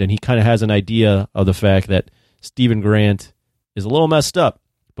Stephen Grant, and he kind of has an idea of the fact that Stephen Grant is a little messed up.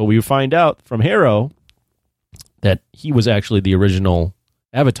 But we find out from Harrow that he was actually the original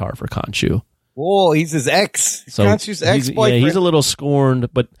avatar for Khonshu. Oh, he's his ex. So Khonshu's ex-boyfriend. he's a little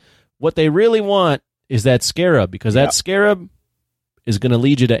scorned, but what they really want is that scarab, because that scarab is going to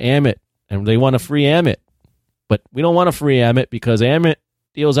lead you to Ammit, and they want to free Ammit. But we don't want to free Ammit because Ammit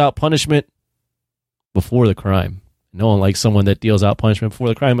deals out punishment before the crime. No one likes someone that deals out punishment before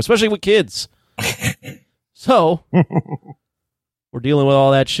the crime, especially with kids. So we're dealing with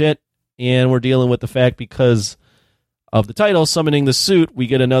all that shit, and we're dealing with the fact because of the title, Summoning the Suit, we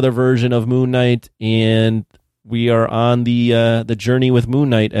get another version of Moon Knight, and we are on the journey with Moon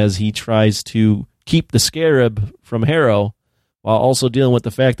Knight as he tries to keep the scarab from Harrow, while also dealing with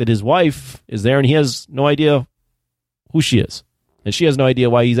the fact that his wife is there, and he has no idea who she is, and she has no idea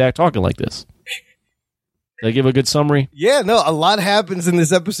why he's talking like this. Did I give a good summary? Yeah, no, a lot happens in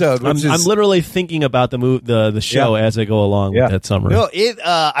this episode. I'm literally thinking about the show as I go along with that summary. No,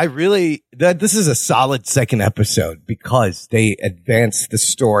 this is a solid second episode because they advance the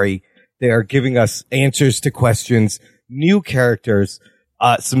story. They are giving us answers to questions, new characters,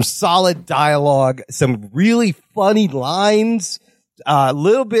 some solid dialogue, some really funny lines, a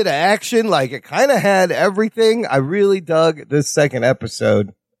little bit of action. Like, it kind of had everything. I really dug this second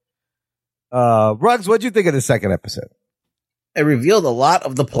episode. Ruggs, what'd you think of the second episode? It revealed a lot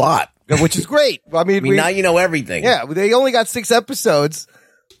of the plot, which is great. I mean, now you know everything. Yeah, they only got 6 episodes.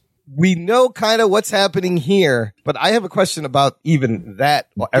 We know kind of what's happening here, but I have a question about even that.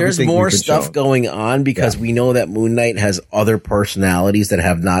 There's more stuff going on because we know that Moon Knight has other personalities that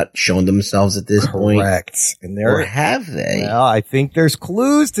have not shown themselves at this point. Correct. And or have they? Well, I think there's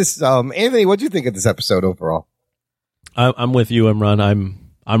clues to some. Anthony, what do you think of this episode overall? I'm with you, Imran.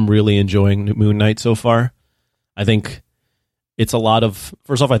 I'm really enjoying Moon Knight so far. I think it's a lot of.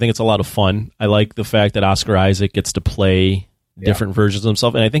 First off, I think it's a lot of fun. I like the fact that Oscar Isaac gets to play different versions of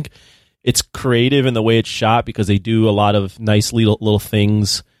himself, and I think it's creative in the way it's shot because they do a lot of nice little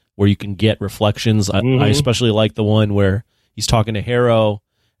things where you can get reflections. I especially like the one where he's talking to Harrow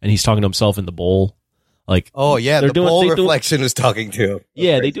and he's talking to himself in the bowl. Like, oh yeah, the bowl reflection is talking to him.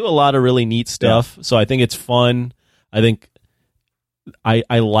 Yeah, they do a lot of really neat stuff. So I think it's fun. I think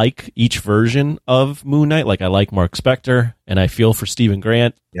I like each version of Moon Knight. Like I like Mark Spector, and I feel for Stephen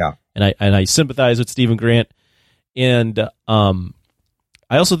Grant. Yeah, and I sympathize with Stephen Grant. And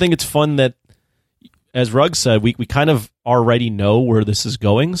I also think it's fun that, as Rugg said, we kind of already know where this is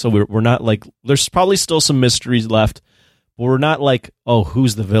going. So we're not like, there's probably still some mysteries left, but we're not like, oh,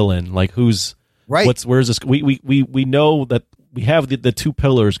 who's the villain? Like who's right? Where's this? We know that we have the two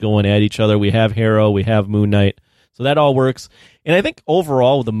pillars going at each other. We have Harrow, we have Moon Knight, so that all works. And I think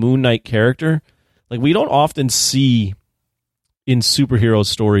overall with the Moon Knight character, like we don't often see in superhero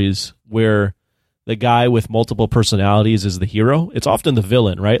stories where the guy with multiple personalities is the hero. It's often the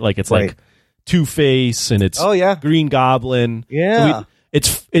villain, right? Like it's like Two-Face and it's Green Goblin. Yeah.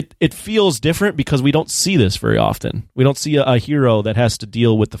 So it feels different because we don't see this very often. We don't see a hero that has to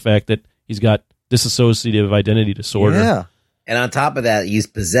deal with the fact that he's got dissociative identity disorder. Yeah. And on top of that, he's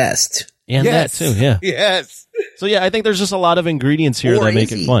possessed. And that too, yeah. Yes. So yeah, I think there's just a lot of ingredients here that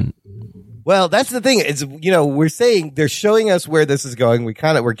make it fun. Well, that's the thing. It's, we're saying they're showing us where this is going.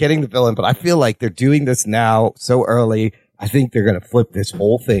 We're getting the villain, but I feel like they're doing this now so early. I think they're going to flip this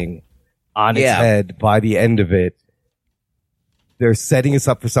whole thing on its head by the end of it. They're setting us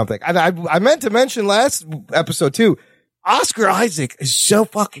up for something. And I meant to mention last episode too, Oscar Isaac is so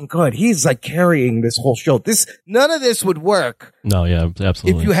fucking good. He's like carrying this whole show. None of this would work. No, yeah,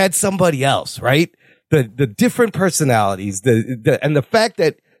 absolutely. If you had somebody else, right? The different personalities, and the fact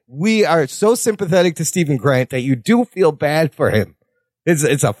that we are so sympathetic to Stephen Grant that you do feel bad for him.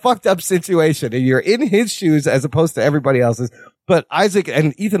 It's a fucked up situation, and you're in his shoes as opposed to everybody else's. But Isaac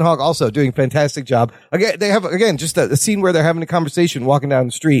and Ethan Hawke also doing a fantastic job. Again, they have just a scene where they're having a conversation walking down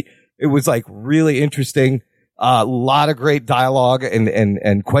the street. It was like really interesting. A lot of great dialogue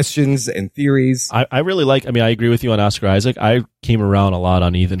and questions and theories. I really like. I mean, I agree with you on Oscar Isaac. I came around a lot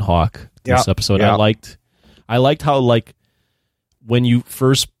on Ethan Hawke this episode. Yeah. I liked how like when you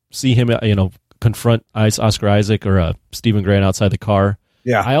first see him, confront Oscar Isaac or Stephen Grant outside the car.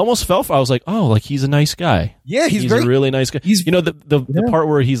 Yeah, I almost felt I was like, oh, like he's a nice guy. Yeah, he's a really nice guy. He's the part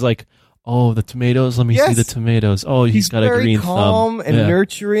where he's like, oh, the tomatoes. Let me see the tomatoes. Oh, he's got a green thumb. Calm and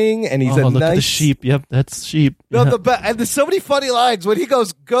nurturing, and he's look at the sheep. Yep, that's sheep. No, and there's so many funny lines when he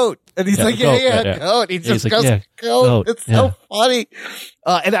goes goat, and he's like, goat. He just goes goat. It's so funny.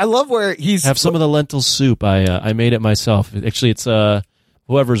 And I love where he's have some of the lentil soup. I made it myself. Actually, it's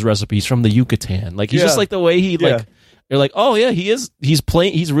whoever's recipe. He's from the Yucatan. Like he's just like the way he like. You're like, oh yeah, he is. He's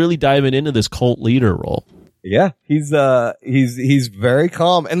playing. He's really diving into this cult leader role. Yeah, he's very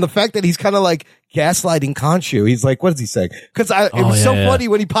calm, and the fact that he's kind of like gaslighting Khonshu. He's like, what is he saying? Because it was so funny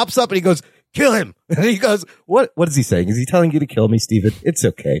when he pops up and he goes, "Kill him," and he goes, "What? What is he saying? Is he telling you to kill me, Stephen? It's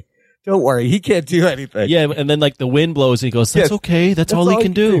okay. Don't worry. He can't do anything." Yeah, and then like the wind blows, and he goes, "That's okay. That's all he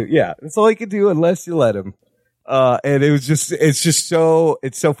can do." Yeah, that's all he can do unless you let him. And it's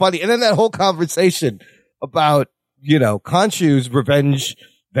so funny, and then that whole conversation about Khonshu's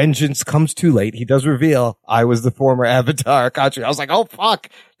vengeance comes too late. He does reveal, I was the former Avatar Khonshu. I was like, oh fuck,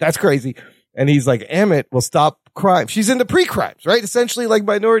 that's crazy. And he's like, Amit will stop crime. She's into pre-crimes, right? Essentially like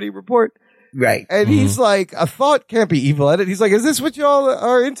Minority Report. Right. And he's like, a thought can't be evil at it. He's like, is this what y'all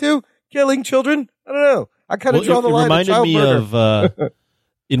are into? Killing children? I don't know. I kind of draw the line at child murder. It reminded me of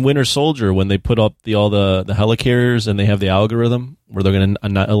in Winter Soldier when they put up all the helicarriers and they have the algorithm where they're going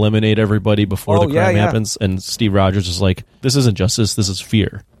to eliminate everybody before the crime happens. And Steve Rogers is like, this isn't justice, this is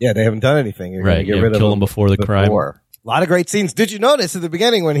fear. Yeah, they haven't done anything. You're right, get rid kill of them before the crime. A lot of great scenes. Did you notice at the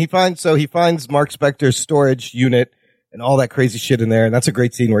beginning when he finds Mark Spector's storage unit and all that crazy shit in there? And that's a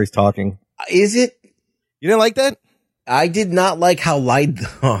great scene where he's talking. Is it? You didn't like that? I did not like how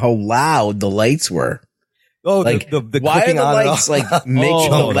loud the lights were. Oh, like the why are clicking the on and lights off. like make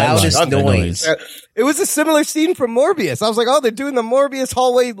the loudest noise? It was a similar scene from Morbius. I was like, oh, they're doing the Morbius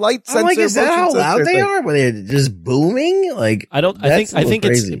hallway light sensor. I'm like, is that motion how sensor loud they thing. are? Were they just booming? Like, I think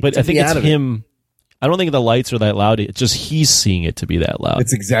crazy. it's him. I don't think the lights are that loud. It's just he's seeing it to be that loud.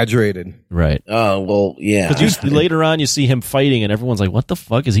 It's exaggerated. Right. Oh, well, yeah. Because later on you see him fighting and everyone's like, what the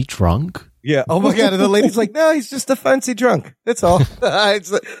fuck? Is he drunk? Yeah. Oh my God. And the lady's like, no, he's just a fancy drunk. That's all.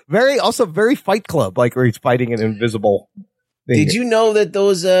 It's very Fight Club, like where he's fighting an invisible thing. Did you know that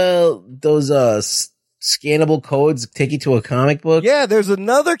those scannable codes take you to a comic book? Yeah, there's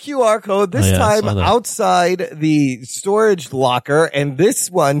another QR code, this time outside the storage locker, and this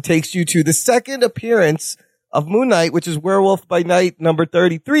one takes you to the second appearance of Moon Knight, which is Werewolf by Night number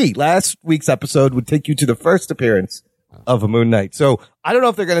 33. Last week's episode would take you to the first appearance of a Moon Knight. So I don't know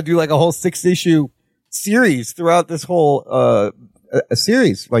if they're going to do like a whole 6-issue series throughout this whole a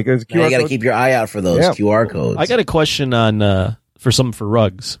series. Like there's a QR you got to code. keep your eye out for those QR codes. I got a question on for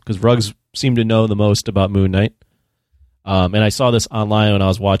Ruggs, because Ruggs seemed to know the most about Moon Knight. And I saw this online when I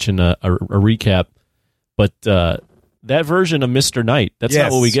was watching a recap. But that version of Mr. Knight, that's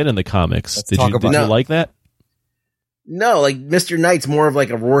not what we get in the comics. Did you like that? No, like Mr. Knight's more of like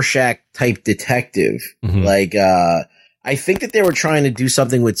a Rorschach type detective. Mm-hmm. Like, I think that they were trying to do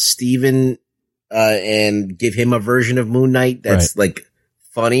something with Steven, and give him a version of Moon Knight that's like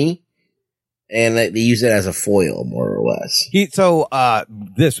funny. And they use it as a foil, more or less.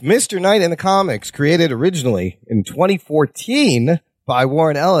 This Mr. Knight in the comics, created originally in 2014 by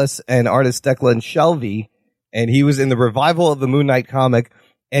Warren Ellis and artist Declan Shelby, and he was in the revival of the Moon Knight comic.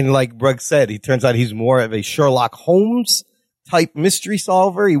 And like Brooke said, he turns out he's more of a Sherlock Holmes type mystery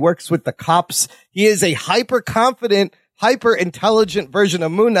solver. He works with the cops. He is a hyper-confident, hyper-intelligent version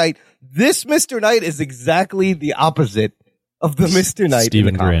of Moon Knight. This Mr. Knight is exactly the opposite of the Mr. Knight.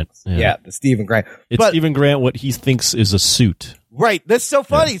 Stephen Grant. Yeah, the Stephen Grant. It's Stephen Grant, what he thinks is a suit. Right. That's so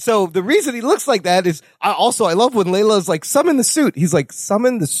funny. Yeah. So the reason he looks like that is I love when Layla's like, summon the suit. He's like,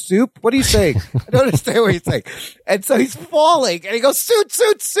 summon the soup? What are you saying? I don't understand what he's saying. And so he's falling and he goes, suit,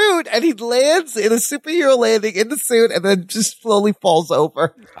 suit, suit. And he lands in a superhero landing in the suit and then just slowly falls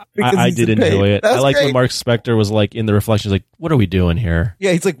over. I did enjoy it. I like when Mark Spector was like in the reflections, like, what are we doing here?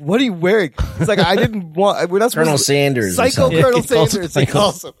 Yeah. He's like, what are you wearing? He's like, I didn't want, we're not Colonel Sanders. Psycho Colonel Sanders. He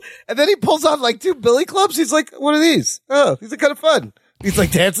calls him. And then he pulls out like 2 billy clubs. He's like, what are these? Oh, these are kind of fun. He's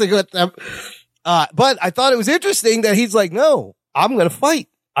like dancing with them. But I thought it was interesting that he's like, no, I'm going to fight.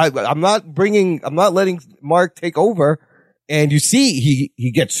 I'm not letting Mark take over. And you see,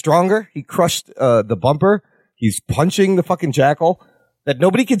 he gets stronger. He crushed, the bumper. He's punching the fucking jackal that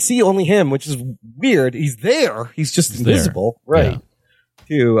nobody can see, only him, which is weird. He's there. He's just invisible. There. Right. Yeah.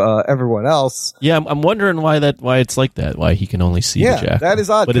 To everyone else. Yeah, I'm wondering why it's like that. Why he can only see the jackal. That is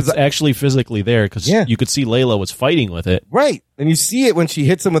odd. But it's actually physically there because you could see Layla was fighting with it. Right, and you see it when she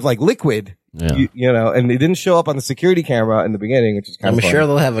hits him with like liquid. Yeah. You know, and it didn't show up on the security camera in the beginning, which is kind of I'm sure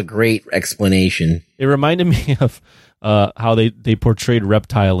they'll have a great explanation. It reminded me of how they portrayed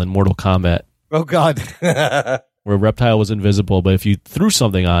Reptile in Mortal Kombat. Oh God, where Reptile was invisible, but if you threw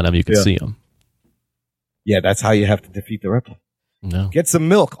something on him, you could see him. Yeah, that's how you have to defeat the Reptile. No. Get some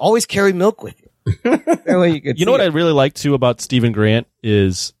milk. Always carry milk with you. That way you know what I really like too about Stephen Grant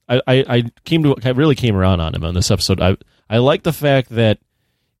is I really came around on him on this episode. I like the fact that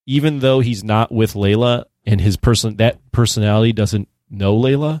even though he's not with Layla and that personality doesn't know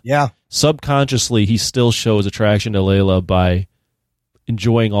Layla, subconsciously he still shows attraction to Layla by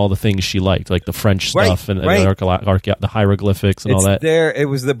enjoying all the things she liked, like the French stuff and the hieroglyphics and all that. It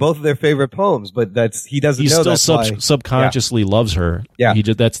was both of their favorite poems, but he doesn't know that's why. He still subconsciously loves her. Yeah.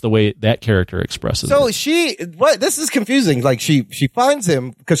 That's the way that character expresses it. So this is confusing. Like she finds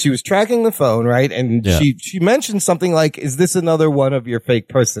him because she was tracking the phone, right? And she mentioned something like, is this another one of your fake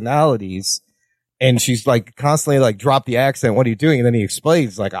personalities? And she's like constantly like, drop the accent. What are you doing? And then he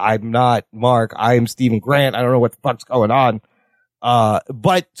explains like, I'm not Mark. I am Stephen Grant. I don't know what the fuck's going on.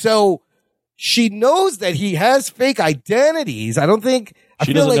 But so she knows that he has fake identities. I don't think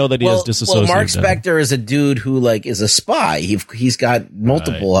she doesn't know that he has disassociated. Well, Mark Spector is a dude who like is a spy. He's got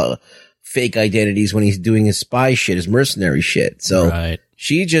multiple fake identities when he's doing his spy shit, his mercenary shit. So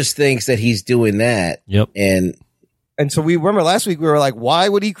she just thinks that he's doing that. Yep. And so we remember last week we were like, why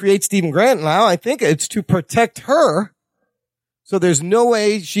would he create Stephen Grant? Now I think it's to protect her. So there's no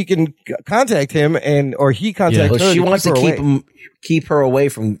way she can contact him or he contact her. She wants to keep her away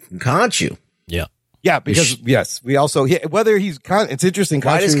from Khonshu. Yeah. Yeah, because we also, whether it's interesting.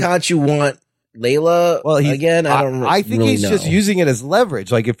 Why does Khonshu want Layla again? I think really he's know. just using it as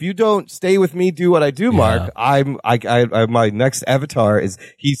leverage. Like, if you don't stay with me, do what I do, Mark. My next avatar is.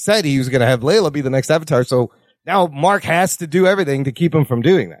 He said he was going to have Layla be the next avatar, so now Mark has to do everything to keep him from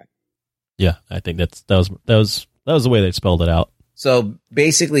doing that. Yeah, I think that was the way they spelled it out. So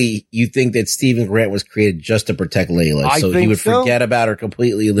basically, you think that Stephen Grant was created just to protect Layla, so he would forget about her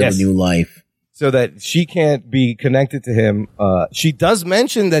completely, live a new life, so that she can't be connected to him. She does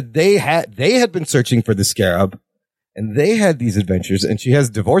mention that they had been searching for the Scarab, and they had these adventures, and she has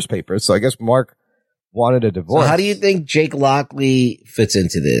divorce papers. So I guess Mark wanted a divorce. So how do you think Jake Lockley fits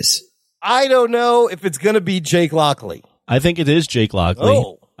into this? I don't know if it's going to be Jake Lockley. I think it is Jake Lockley.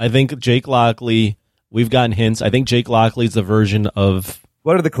 Oh. I think Jake Lockley. We've gotten hints. I think Jake Lockley's the version of.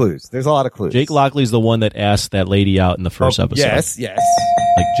 What are the clues? There's a lot of clues. Jake Lockley's the one that asked that lady out in the first episode. Yes.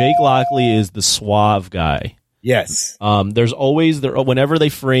 Like, Jake Lockley is the suave guy. Yes. There's always whenever they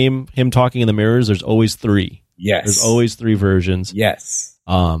frame him talking in the mirrors, there's always three. Yes. There's always three versions. Yes.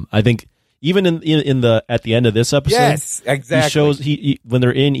 I think even in the at the end of this episode, yes, exactly. He shows he when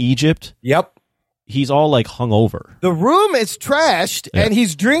they're in Egypt. Yep. He's all like hungover. The room is trashed, and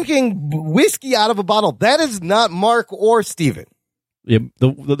he's drinking whiskey out of a bottle. That is not Mark or Steven. Yeah,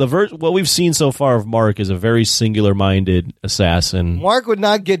 what we've seen so far of Mark is a very singular-minded assassin. Mark would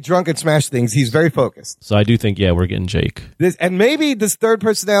not get drunk and smash things. He's very focused. So I do think, we're getting Jake. And maybe this third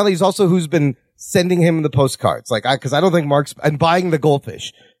personality is also who's been sending him the postcards. Like, because I don't think Mark's and buying the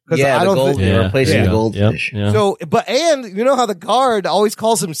goldfish. Yeah, replacing the goldfish. Yeah. So, and you know how the guard always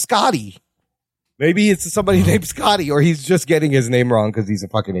calls him Scotty. Maybe it's somebody named Scotty, or he's just getting his name wrong because he's a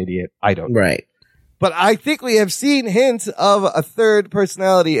fucking idiot. I don't know. Right. But I think we have seen hints of a third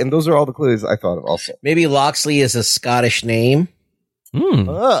personality, and those are all the clues I thought of also. Maybe Loxley is a Scottish name.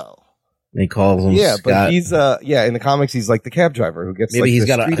 Oh. They call him Scott. But he's, in the comics, he's like the cab driver who gets maybe he's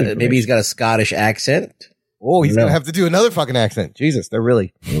got a Scottish accent. Oh, he's going to have to do another fucking accent. Jesus, they're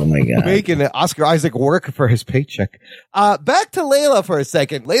really making Oscar Isaac work for his paycheck. Back to Layla for a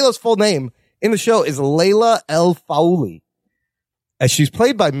second. Layla's full name in the show is Layla El Faouli. As she's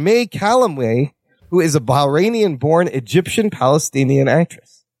played by May Calamway, who is a Bahrainian-born Egyptian-Palestinian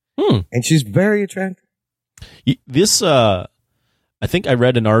actress. And she's very attractive. This, I think I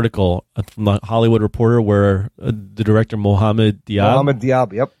read an article from the Hollywood Reporter where the director Mohammed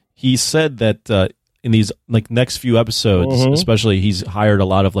Diab, yep. He said that in these next few episodes, especially, he's hired a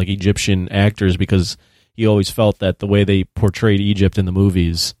lot of Egyptian actors because he always felt that the way they portrayed Egypt in the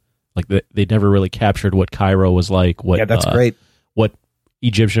movies, they never really captured what Cairo was like. That's great. What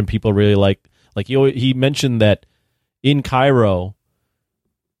Egyptian people really like. He mentioned that in Cairo,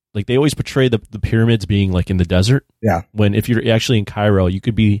 they always portray the pyramids being in the desert. Yeah. When if you're actually in Cairo, you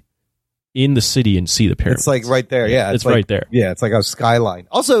could be in the city and see the pyramids. It's right there. Yeah. It's right there. Yeah. It's like a skyline.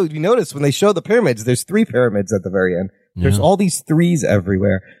 Also, you notice when they show the pyramids, there's 3 pyramids at the very end. There's all these 3s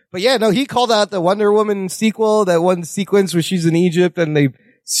everywhere. But he called out the Wonder Woman sequel, that one sequence where she's in Egypt and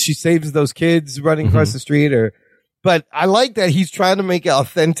she saves those kids running across the street. But I like that he's trying to make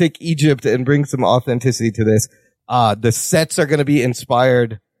authentic Egypt and bring some authenticity to this. The sets are going to be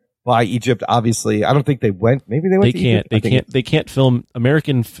inspired by Egypt, obviously. I don't think they went. Maybe they went to Egypt. They can't film.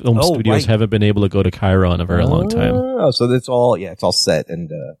 American film studios haven't been able to go to Cairo in a very long time. Oh, so it's all set and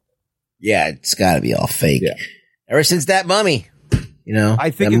it's got to be all fake. Yeah. Ever since that mummy,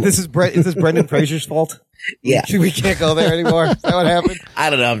 I think is this Brendan Fraser's fault? Yeah. We can't go there anymore. Is that what happened?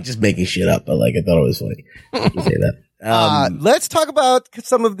 I don't know. I'm just making shit up, but I thought it was funny to say that. Let's talk about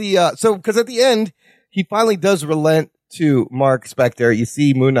some of the because at the end he finally does relent to Mark Spector. You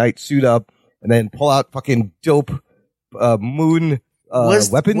see Moon Knight suit up and then pull out fucking dope moon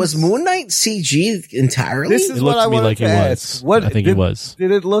weapons. Was Moon Knight CG entirely? This is what I wanted to ask. I think it was.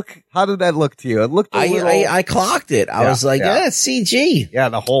 Did it look? How did that look to you? It looked. I clocked it. I was like, it's CG. Yeah,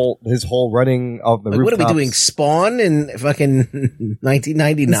 his whole running of the rooftops. What are we doing? Spawn in fucking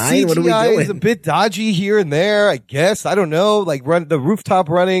 1999? What are we doing? Is a bit dodgy here and there. I guess I don't know. Run the rooftop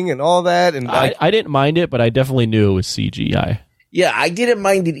running and all that. And I didn't mind it, but I definitely knew it was CGI. Yeah, I didn't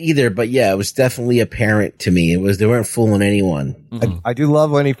mind it either, but it was definitely apparent to me. They weren't fooling anyone. I do love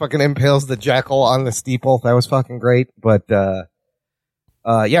when he fucking impales the jackal on the steeple. That was fucking great. But,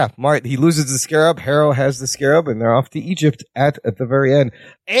 Mark, he loses the scarab. Harrow has the scarab and they're off to Egypt at the very end.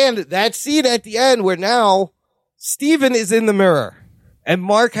 And that scene at the end where now Steven is in the mirror and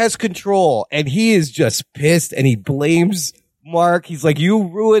Mark has control and he is just pissed and he blames Mark. He's like, you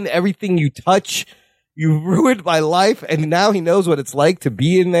ruin everything you touch. You ruined my life, and now he knows what it's like to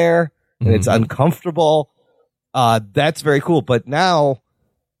be in there, and it's uncomfortable. That's very cool. But now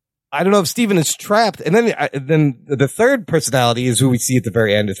I don't know if Steven is trapped. And then the third personality is who we see at the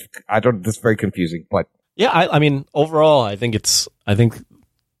very end. It's very confusing, but yeah, I mean, overall, I think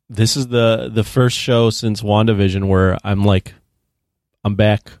this is the first show since WandaVision where I'm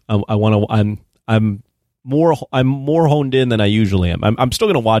back. I'm more honed in than I usually am. I'm still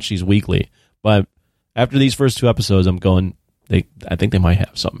going to watch these weekly, but after these first 2 episodes, I'm going. I think they might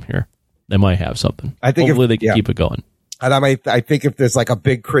have something here. They might have something. I think hopefully they can keep it going. And I think if there's like a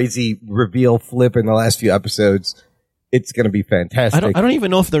big crazy reveal flip in the last few episodes, it's going to be fantastic. I don't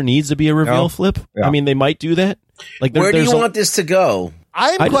even know if there needs to be a reveal flip. Yeah. I mean, they might do that. Like, where do you want this to go?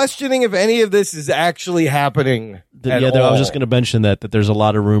 I'm questioning if any of this is actually happening. I was just going to mention that there's a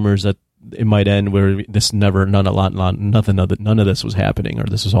lot of rumors that it might end where none of this was happening, or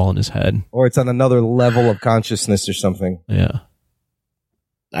this was all in his head, or it's on another level of consciousness or something. Yeah.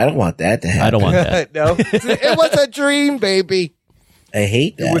 I don't want that to happen. I don't want that. No, it was a dream, baby. I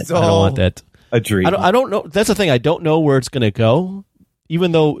hate that. I don't want that. A dream. I don't know. That's the thing. I don't know where it's going to go,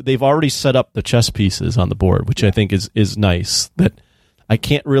 even though they've already set up the chess pieces on the board, which I think is nice. That I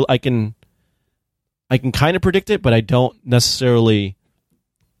can't really. I can kind of predict it, but I don't necessarily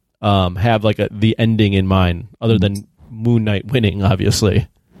have like the ending in mind, other than Moon Knight winning. Obviously.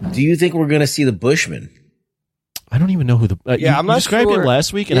 Do you think we're going to see the Bushman? I don't even know who I'm not described sure. him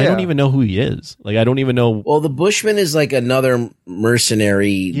last week, and I don't even know who he is. Like, I don't even know. Well, the Bushman is like another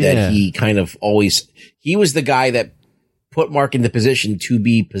mercenary that he kind of always. He was the guy that put Mark in the position to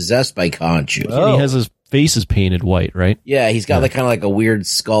be possessed by Khonshu. And he has his face is painted white, right? Yeah, he's got like kind of like a weird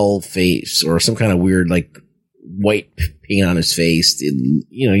skull face or some kind of weird like white paint on his face.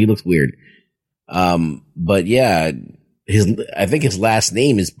 He looks weird. But yeah, I think his last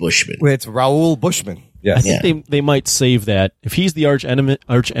name is Bushman. It's Raoul Bushman. Yes. I think they might save that. If he's the arch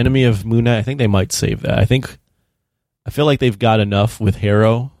enemy of Moon Knight, I think they might save that. I feel like they've got enough with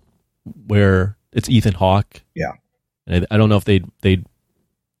Harrow where it's Ethan Hawke. Yeah. And I don't know if they'd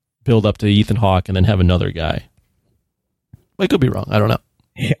build up to Ethan Hawke and then have another guy. I could be wrong. I don't know.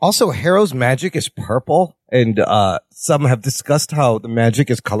 Also, Harrow's magic is purple, and some have discussed how the magic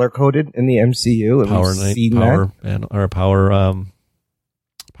is color coded in the MCU. And Power Stone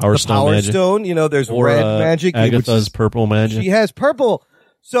Power magic. Stone, there's red magic. Agatha's purple magic. She has purple.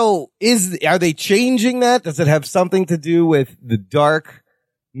 So are they changing that? Does it have something to do with the dark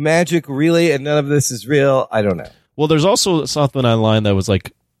magic really, and none of this is real? I don't know. Well, there's also something online that was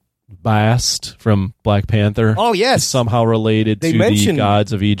like Bast from Black Panther. Oh, yes. Somehow related to the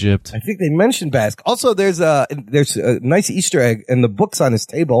gods of Egypt. I think they mentioned Bast. Also, there's a nice Easter egg in the books on his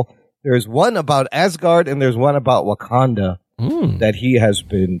table. There's one about Asgard and there's one about Wakanda that he has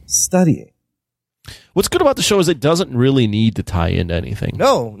been studying. What's good about the show is it doesn't really need to tie into anything.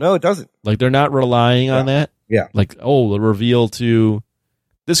 No, it doesn't. Like, they're not relying on that. Yeah. Like, the reveal to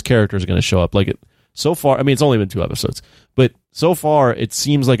this character is going to show up. Like, so far, I mean, it's only been 2 episodes, but so far, it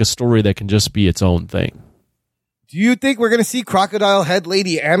seems like a story that can just be its own thing. Do you think we're going to see Crocodile Head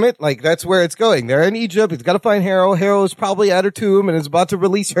Lady Ammit? Like, that's where it's going. They're in Egypt. He's got to find Harrow. Harrow is probably at her tomb and is about to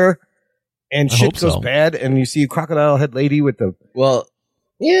release her. And shit goes bad, and you see Crocodile Head Lady with the... Well,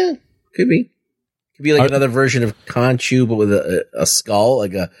 yeah, could be. Could be like another version of Khonshu, but with a skull.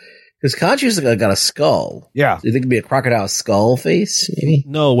 Because Khonshu's got a skull. Yeah. So you think it'd be a crocodile skull face, maybe?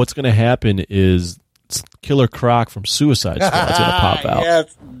 No, what's going to happen is Killer Croc from Suicide Squad's going to pop out.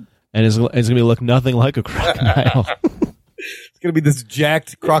 Yes. And it's going to look nothing like a crocodile. It's going to be this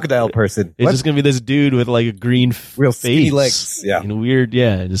jacked crocodile person. It's just going to be this dude with like a green real face. skinny legs. Yeah. And weird,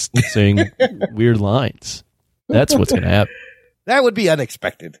 just saying weird lines. That's what's going to happen. That would be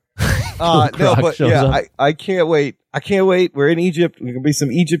unexpected. No, but yeah, I can't wait. I can't wait. We're in Egypt. There's going to be some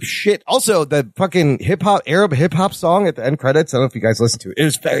Egypt shit. Also, the fucking Arab hip hop song at the end credits. I don't know if you guys listened to it. It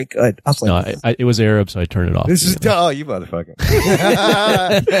was very good. I was like, it was Arab, so I turned it off. This is, you motherfucker.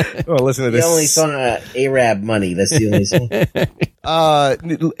 Oh, listen to this. The only song, Arab Money. That's the only song.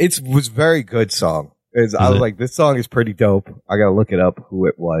 It was very good song. I was like, this song is pretty dope. I got to look it up who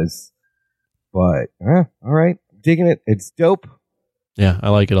it was. But, all right. Digging it. It's dope. Yeah, I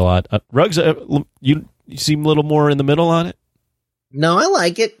like it a lot. Ruggs, you seem a little more in the middle on it? No, I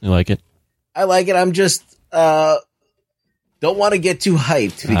like it. You like it? I like it. I'm just don't want to get too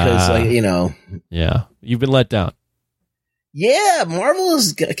hyped because, Yeah, you've been let down. Yeah, Marvel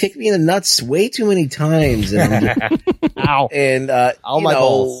has kicked me in the nuts way too many times. And, ow. And, my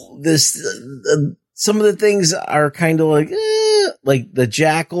balls. Some of the things are kind of like the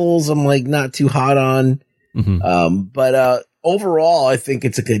Jackals, I'm like not too hot on. Mm-hmm. But overall, I think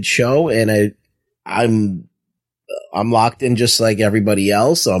it's a good show, and I'm locked in just like everybody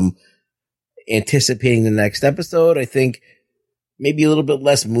else. I'm anticipating the next episode. I think, maybe a little bit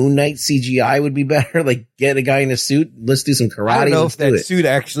less Moon Knight CGI would be better. Like, get a guy in a suit. Let's do some karate. I don't know Let's if that do it. suit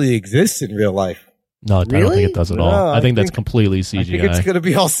actually exists in real life. No, I don't think it does at all. No, I think that's completely CGI. I think it's going to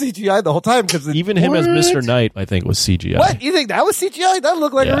be all CGI the whole time because even him as Mr. Knight, I think was CGI. What? You think that was CGI? That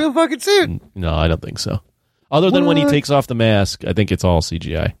looked like a real fucking suit. No, I don't think so. Other than when he takes off the mask, I think it's all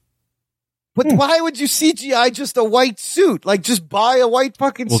CGI. But why would you CGI just a white suit? Like, just buy a white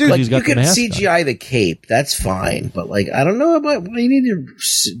fucking suit. Like, you could CGI the cape. That's fine. But, like, I don't know about why you need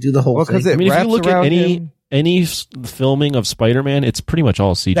to do the whole thing. I mean, if you look at any filming of Spider-Man, it's pretty much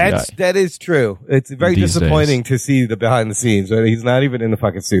all CGI. That is true. It's very These disappointing to see the behind the scenes. Right? He's not even in the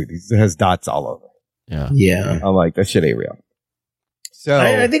fucking suit. He has dots all over. Yeah. I'm like, that shit ain't real. So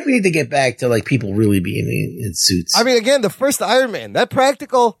I think we need to get back to like people really being in suits. I mean, again, the first Iron Man, that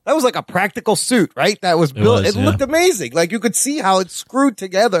was like a practical suit, right? That was built. It looked amazing. Like you could see how it's screwed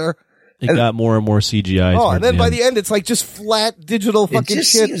together. It got more and more CGI. Oh, and then by the end, it's like just flat digital fucking it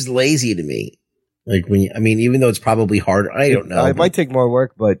just shit. seems lazy to me. Like even though it's probably hard, I don't know. It might take more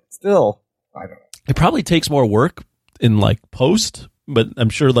work, but still, I don't know. It probably takes more work in like post, but I'm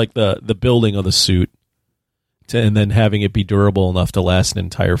sure like the building of the suit and then having it be durable enough to last an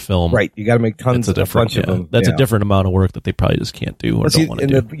entire film. Right. You got to make tons of a bunch of them. That's a different amount of work that they probably just can't do or don't want to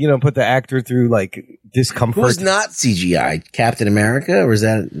do. Put the actor through like discomfort. Who's not CGI? Captain America? Or is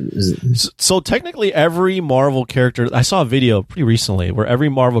that? So technically every Marvel character, I saw a video pretty recently where every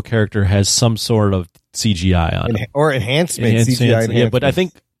Marvel character has some sort of CGI on it. Or enhancement. CGI enhancement. Yeah, but I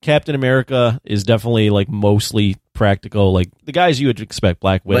think Captain America is definitely like mostly practical, like the guys you would expect.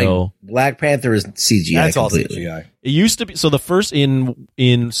 Black Widow, like Black Panther is CGI. That's completely. all CGI. It used to be so. The first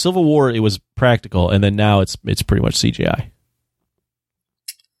in Civil War, it was practical, and then now it's pretty much CGI.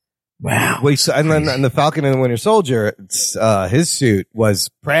 Wow. Wait, so, and then the Falcon and the Winter Soldier, his suit was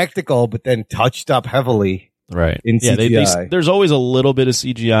practical, but then touched up heavily. Right. In CGI. There's always a little bit of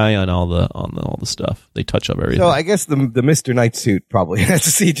CGI on all the stuff. They touch up everything. So I guess the Mr. Knight suit probably has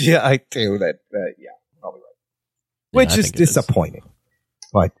CGI too. Probably right. Which is disappointing.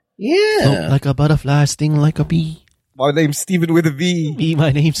 But like a butterfly, sting like a bee. My name's Steven with a V.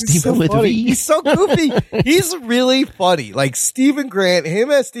 My name's Steven with a V. He's so goofy. He's really funny. Like Stephen Grant,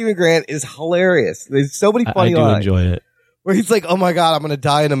 him as Stephen Grant is hilarious. There's so many funny lines. I do enjoy it. Where he's like, "Oh my god, I'm gonna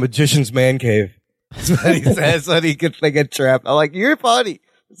die in a magician's man cave." That's what he says when they get trapped. I'm like, "You're funny."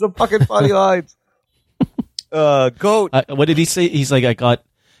 There's some fucking funny lines. Goat. What did he say? He's like,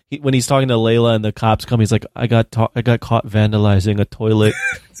 when he's talking to Layla and the cops come, he's like, I got caught vandalizing a toilet.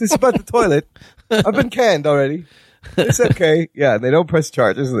 It's about the toilet. I've been canned already. It's okay. Yeah, they don't press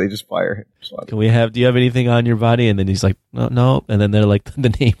charges and they just fire him. Do you have anything on your body? And then he's like, no. And then they're like, the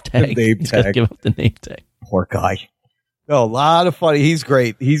name tag. He's got to give up the name tag. Poor guy. No, a lot of funny. He's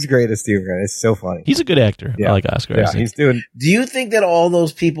great. He's great as Steve Grant. It's so funny. He's a good actor. Yeah. I like Oscar. Yeah, he's doing. Do you think that all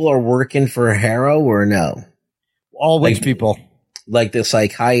those people are working for Harrow or no? All which people? Like the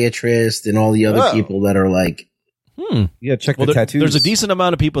psychiatrist and all the other people that are like. Yeah, check the tattoos. There's a decent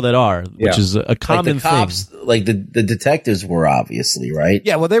amount of people that are, which is a common like the cops, thing. Like the detectives were obviously, right?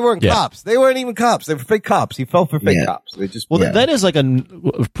 Yeah, well, they weren't cops. They weren't even cops. They were fake cops. He fell for fake cops. They just that is like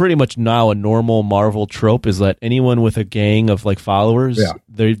pretty much now a normal Marvel trope is that anyone with a gang of like followers,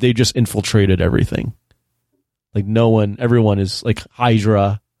 they just infiltrated everything. Like everyone is like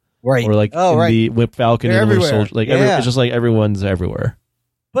Hydra, right? Or like the Whip Falcon and the Winter Soldier. Like it's just like everyone's everywhere.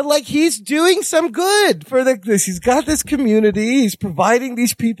 But like he's doing some good for this. He's got this community. He's providing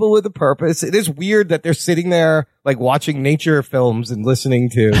these people with a purpose. It is weird that they're sitting there like watching nature films and listening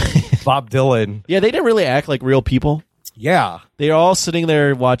to Bob Dylan. Yeah, they didn't really act like real people. Yeah. They're all sitting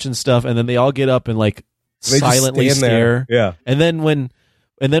there watching stuff and then they all get up and like silently stare. Yeah. And then when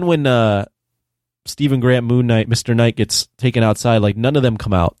Stephen Grant, Moon Knight, Mr. Knight gets taken outside, like none of them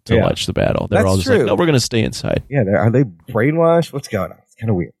come out to watch the battle. They're all just like, no, we're going to stay inside. Yeah. Are they brainwashed? What's going on? Kind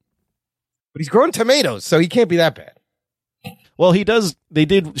of weird, but he's growing tomatoes, so he can't be that bad. Well, he does. They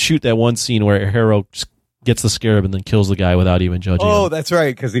did shoot that one scene where Harrow gets the scarab and then kills the guy without even judging him. Oh, that's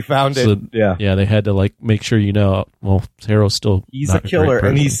right, because he found it. Yeah, they had to like make sure well, Harrow's still he's a killer,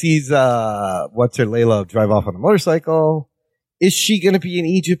 and he sees Layla drive off on a motorcycle. Is she going to be in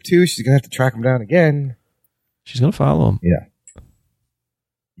Egypt too? She's going to have to track him down again. She's going to follow him. Yeah.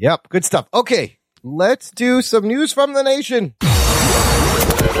 Yep. Good stuff. Okay, let's do some news from the nation.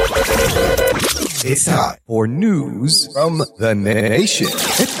 It's time for news from the nation.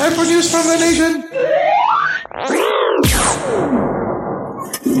 It's time for news from the nation.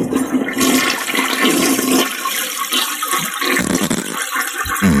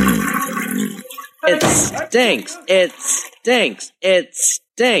 It stinks. It stinks. It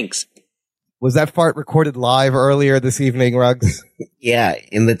stinks. Was that fart recorded live earlier this evening, Ruggs? Yeah,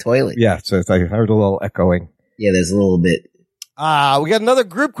 in the toilet. Yeah, so it's like I heard a little echoing. Yeah, there's a little bit. We got another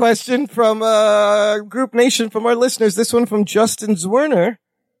group question from Group Nation from our listeners. This one from Justin Zwerner.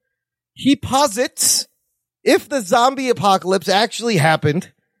 He posits, if the zombie apocalypse actually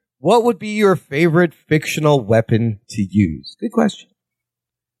happened, what would be your favorite fictional weapon to use? Good question.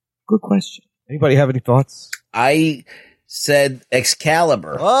 Good question. Anybody have any thoughts? I said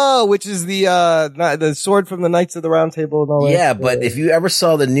Excalibur. Oh, which is the sword from the Knights of the Round Table and all that. Yeah, but if you ever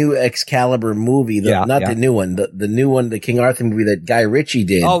saw the new Excalibur movie, the new one, the new one, the King Arthur movie that Guy Ritchie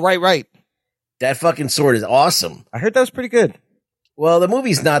did. Oh, right. That fucking sword is awesome. I heard that was pretty good. Well, the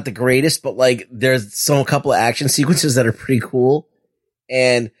movie's not the greatest, but like there's a couple of action sequences that are pretty cool.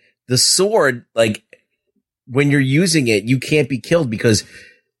 And the sword, like when you're using it, you can't be killed because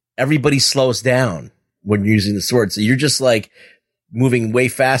everybody slows down when you're using the sword. So you're just like moving way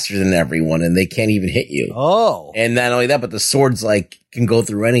faster than everyone and they can't even hit you. Oh. And not only that, but the swords like can go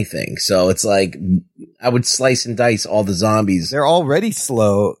through anything. So it's like I would slice and dice all the zombies. They're already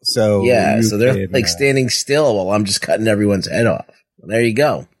slow. So yeah. So they're like standing still while I'm just cutting everyone's head off. Well, there you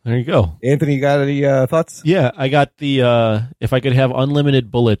go. There you go. Anthony, you got any thoughts? Yeah, I got the, if I could have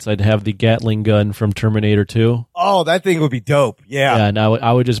unlimited bullets, I'd have the Gatling gun from Terminator 2. Oh, that thing would be dope. Yeah. Yeah, and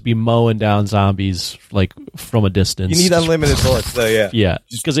I would just be mowing down zombies, like, from a distance. You need unlimited bullets, though, yeah. Yeah,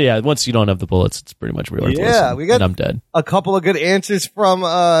 because, once you don't have the bullets, it's pretty much worthless. Yeah, we got and I'm dead. A couple of good answers from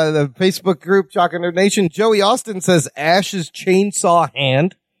the Facebook group, Jock and Nerd Nation. Joey Austin says Ash's chainsaw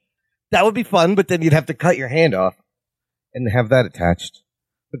hand. That would be fun, but then you'd have to cut your hand off and have that attached.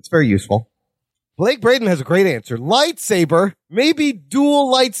 But it's very useful. Blake Braden has a great answer. Lightsaber, maybe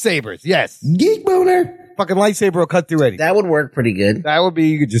dual lightsabers. Yes. Geek boner. Fucking lightsaber will cut through anything. That would work pretty good. That would be,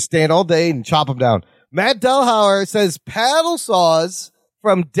 you could just stand all day and chop them down. Matt Delhauer says paddle saws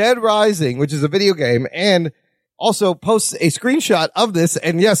from Dead Rising, which is a video game, and also posts a screenshot of this.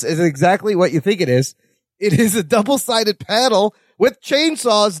 And yes, it's exactly what you think it is. It is a double-sided paddle with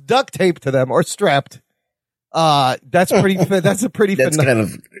chainsaws duct taped to them or strapped. That's pretty. That's a pretty. That's kind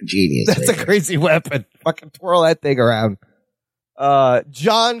of genius. That's a crazy weapon. Fucking twirl that thing around.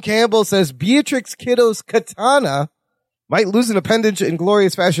 John Campbell says Beatrix Kiddo's katana might lose an appendage in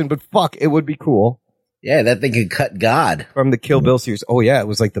glorious fashion, but fuck, it would be cool. Yeah, that thing could cut God from the Kill Bill series. Oh yeah, it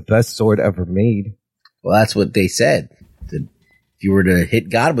was like the best sword ever made. Well, that's what they said. That if you were to hit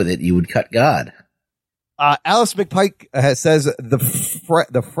God with it, you would cut God. Alice McPike says the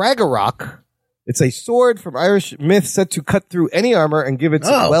Fragorok. It's a sword from Irish myth said to cut through any armor and give its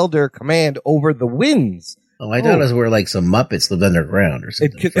welder command over the winds. Oh, I thought it was where like some Muppets lived underground or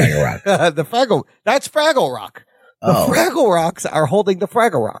something. Fraggle Rock. That's Fraggle Rock. The Fraggle Rocks are holding the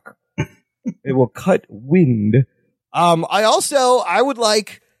Fraggle Rock. It will cut wind. I would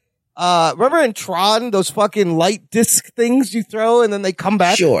like, remember in Tron, those fucking light disc things you throw and then they come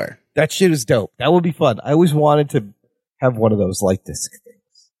back? Sure. That shit is dope. That would be fun. I always wanted to have one of those light disc things.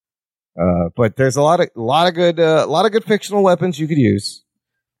 But there's a lot of good fictional weapons you could use.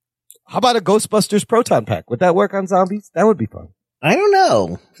 How about a Ghostbusters proton pack? Would that work on zombies? That would be fun. I don't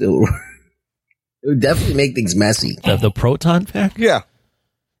know. It would definitely make things messy. The proton pack? Yeah.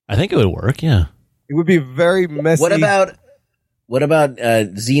 I think it would work, yeah. It would be very messy. What about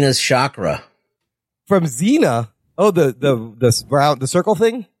Xena's chakra? From Xena? Oh, the circle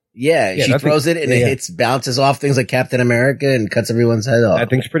thing? Yeah, she throws it and it bounces off things like Captain America and cuts everyone's head off. That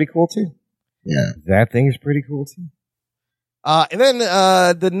thing's pretty cool too. Yeah. That thing is pretty cool too. And then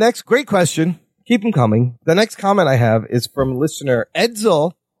the next great question, keep them coming. The next comment I have is from listener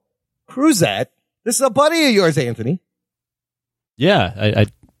Edsel Cruzat. This is a buddy of yours, Anthony. Yeah, I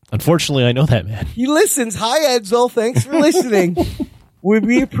unfortunately I know that man. He listens. Hi, Edsel. Thanks for listening.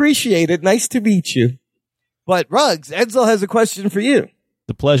 We appreciate it. Nice to meet you. But Ruggs, Edsel has a question for you.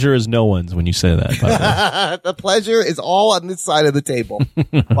 The pleasure is no one's when you say that. By the way. The pleasure is all on this side of the table.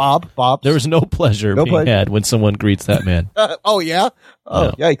 Bob. There was no pleasure being had when someone greets that man. Oh, yeah? Oh,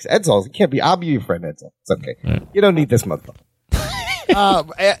 no. Yikes. Edsel, it can't be. I'll be your friend, Edsel. It's okay. Right. You don't need this motherfucker.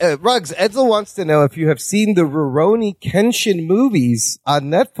 Ruggs, Edsel wants to know if you have seen the Rurouni Kenshin movies on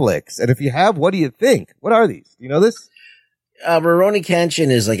Netflix. And if you have, what do you think? What are these? Do you know this? Rurouni Kenshin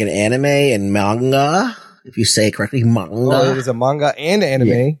is like an anime and manga. If you say it correctly, manga. Oh, it is a manga and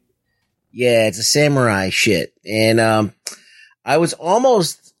anime. Yeah, it's a samurai shit. And I was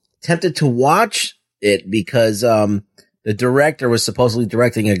almost tempted to watch it because the director was supposedly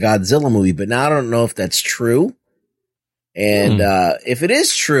directing a Godzilla movie, but now I don't know if that's true. And if it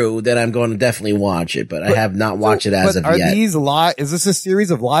is true, then I'm going to definitely watch it, but I have not watched it as of yet. Are these is this a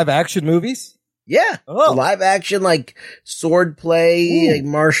series of live action movies? Yeah, it's a live action, like sword play, like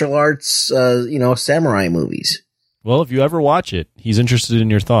martial arts, samurai movies. Well, if you ever watch it, he's interested in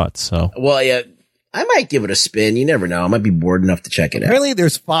your thoughts. So, well, yeah, I might give it a spin. You never know. I might be bored enough to check it out. Apparently,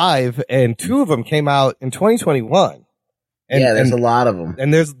 there's 5, and 2 of them came out in 2021. And, there's a lot of them.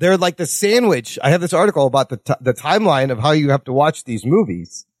 And they're like the sandwich. I have this article about the timeline of how you have to watch these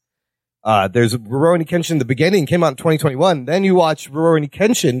movies. There's Rurouni Kenshin, the beginning came out in 2021. Then you watch Rurouni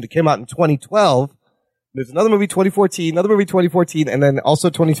Kenshin that came out in 2012. There's another movie 2014, another movie 2014, and then also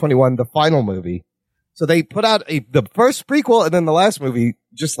 2021, the final movie. So they put out the first prequel and then the last movie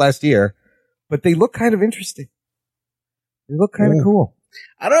just last year, but they look kind of interesting. They look kind of cool.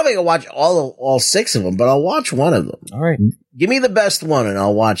 I don't know if I can watch all 6 of them, but I'll watch one of them. All right. Give me the best one and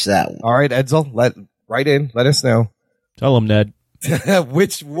I'll watch that one. All right, Edsel, write in, let us know. Tell him, Ned.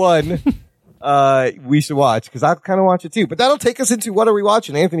 Which one we should watch, because I kind of watch it too. But that'll take us into what are we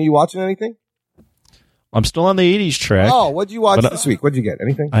watching? Anthony, you watching anything? I'm still on the 80s track. Oh, what'd you watch this week? What'd you get?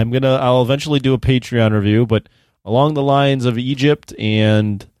 Anything? I'll eventually do a Patreon review, but along the lines of Egypt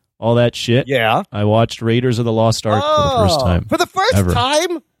and all that shit. Yeah. I watched Raiders of the Lost Ark for the first time. For the first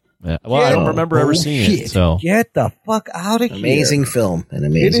time? Yeah. Well, I don't remember ever seeing it. So get the fuck out of here. Amazing film.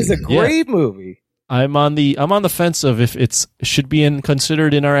 It is a great movie. I'm on the fence of if it should be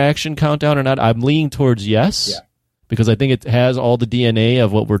considered in our action countdown or not. I'm leaning towards yes. Yeah. Because I think it has all the DNA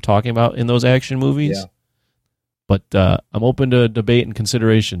of what we're talking about in those action movies. Yeah. But I'm open to debate and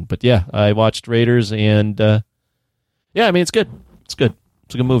consideration. But yeah, I watched Raiders and it's good. It's good.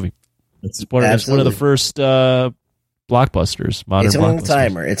 It's a good movie. It's one of the first blockbusters, modern It's an blockbusters.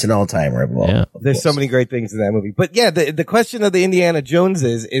 all-timer. It's an all-timer. Yeah. There's so many great things in that movie. But yeah, the question of the Indiana Jones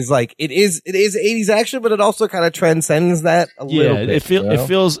is like, it is 80s action, but it also kind of transcends that a little bit. It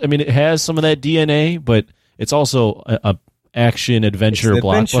feels, it has some of that DNA, but it's also a action adventure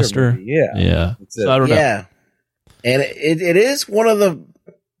blockbuster. Movie, yeah. Yeah. So I don't know. Yeah. And it is one of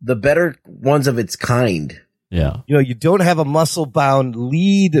the better ones of its kind. Yeah. You don't have a muscle-bound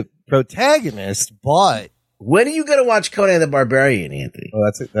lead protagonist, but when are you going to watch Conan the Barbarian, Anthony? Oh,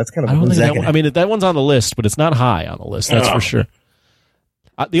 that's kind of. I don't think that one's on the list, but it's not high on the list. That's for sure.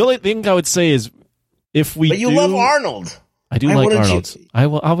 The only thing I would say is but you love Arnold. I do like Arnold.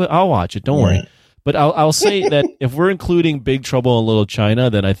 I'll watch it. Don't worry. But I'll say that if we're including Big Trouble in Little China,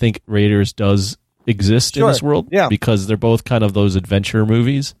 then I think Raiders does exist in this world. Yeah. Because they're both kind of those adventure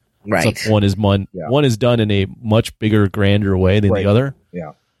movies. Right. Except one is done in a much bigger, grander way than the other.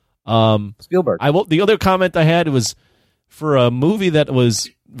 Yeah. Spielberg. The other comment I had was for a movie that was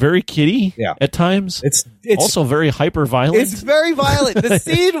very kiddie at times. It's also very hyper violent. It's very violent. The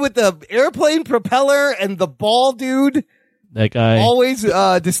scene with the airplane propeller and the ball dude. That guy always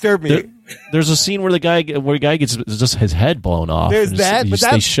disturbed me. There's a scene where the guy gets just his head blown off. There's that, but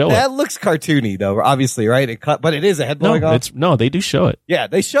they show that looks cartoony though, obviously, right? But it is a head blowing off. No, they do show it. Yeah,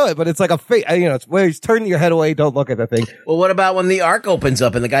 they show it, but it's like a fake. It's where he's turning your head away. Don't look at the thing. Well, what about when the ark opens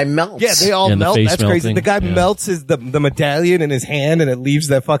up and the guy melts? Yeah, they all melt. That's crazy. The guy melts the medallion in his hand and it leaves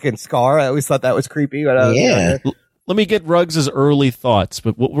that fucking scar. I always thought that was creepy. But Let me get Ruggs' early thoughts,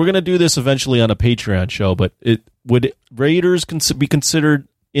 but we're going to do this eventually on a Patreon show. But would Raiders be considered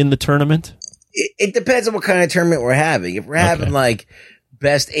in the tournament? It depends on what kind of tournament we're having. If we're having like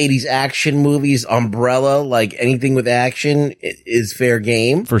best 80s action movies umbrella, like anything with action is fair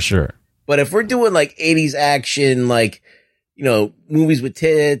game. For sure. But if we're doing like 80s action, like, movies with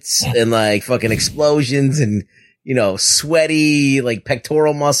tits and like fucking explosions and, sweaty, like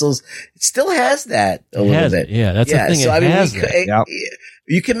pectoral muscles, it still has that a little bit. Yeah, that's the thing. So,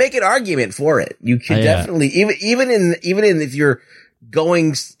 you can make an argument for it. You can definitely, even in if you're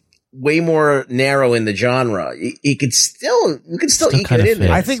going way more narrow in the genre, you can still eke it in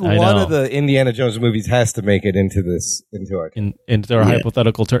there. I think one of the Indiana Jones movies has to make it into our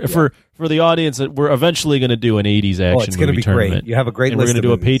hypothetical tournament. For the audience, that we're eventually going to do an 80s action it's gonna movie be tournament. Great. You have a great and list. We're going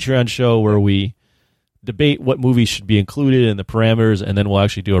to do movies. a Patreon show where we debate what movies should be included in the parameters, and then we'll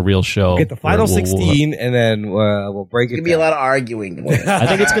actually do a real show. We'll get the final 16, and then we'll break it. It's gonna be a lot of arguing. I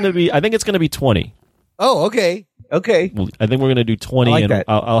think it's going to be 20. Oh, okay. I think we're going to do 20, and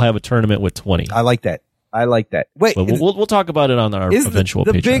I'll have a tournament with 20. I like that. Wait, but we'll talk about it on our eventual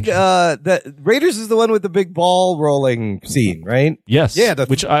the Patreon big show. the Raiders is the one with the big ball rolling scene, right? Yes. Yeah.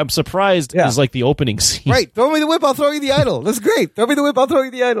 Which I'm surprised is like the opening scene. Right. Throw me the whip. I'll throw you the idol. That's great. Throw me the whip. I'll throw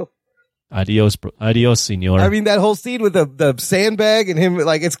you the idol. Adios, senor. I mean, that whole scene with the sandbag and him,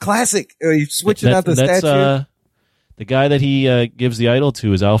 like, it's classic. He's switching out the statue. The guy that he gives the idol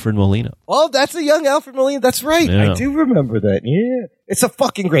to is Alfred Molina. Oh, that's a young Alfred Molina. That's right. Yeah. I do remember that. Yeah. It's a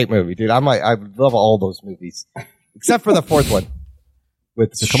fucking great movie, dude. I love all those movies. Except for the fourth one.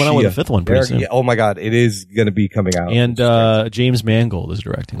 with They're coming out with a fifth one pretty soon. Yeah, oh my god, it is going to be coming out. And James Mangold is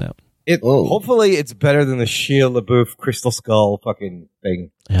directing that. Hopefully it's better than the Shia LaBeouf Crystal Skull fucking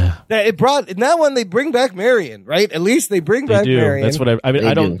thing. Yeah. It brought in that one. They bring back Marion, right? At least they bring back Marion. That's what I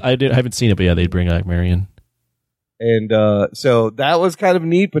haven't seen it, but yeah, they'd bring back Marion. And so that was kind of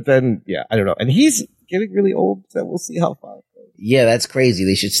neat. But then, yeah, I don't know. And he's getting really old, so we'll see how far. Yeah, that's crazy.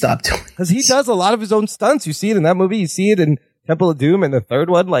 They should stop doing because he does a lot of his own stunts. You see it in that movie. You see it in Temple of Doom, and the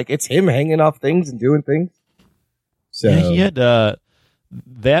third one, like it's him hanging off things and doing things. So yeah, he had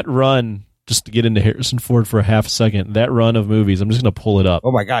that run. Just to get into Harrison Ford for a half second, that run of movies, I'm just going to pull it up.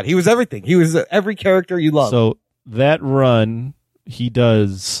 Oh my God, he was everything. He was every character you love. So that run, he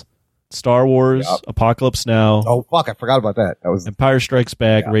does Star Wars, Apocalypse Now. Oh fuck, I forgot about that. That was Empire Strikes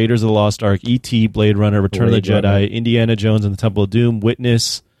Back, Raiders of the Lost Ark, E.T., Blade Runner, Return of the Jedi, Indiana Jones and the Temple of Doom,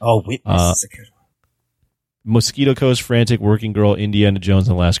 Witness. Oh, Witness. Mosquito Coast, Frantic, Working Girl, Indiana Jones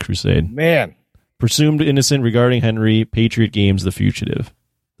and the Last Crusade. Man. Presumed Innocent, Regarding Henry, Patriot Games, The Fugitive.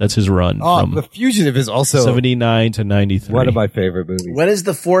 That's his run. From The Fugitive is also 79 to 93. One of my favorite movies. When is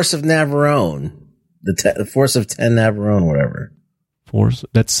the Force of Navarone? The Force of 10 Navarone, whatever. Force.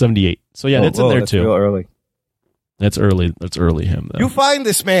 That's 78. So yeah, that's in there too. Real early. That's early. That's early him though. You find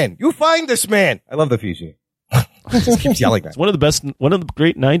this man. You find this man. I love The Fugitive. Just keeps yelling that. It's one of the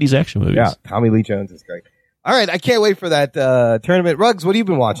great 90s action movies. Yeah, Tommy Lee Jones is great. All right, I can't wait for that tournament. Ruggs, what have you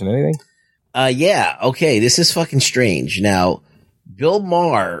been watching? Anything? Yeah. Okay, this is fucking strange. Now, Bill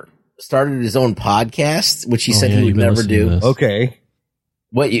Maher started his own podcast, which he said he would never do. Okay.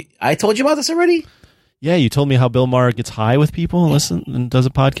 What? I told you about this already? Yeah, you told me how Bill Maher gets high with people and does a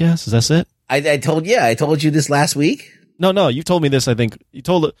podcast. Is that it? I told you this last week. No, you told me this. I think you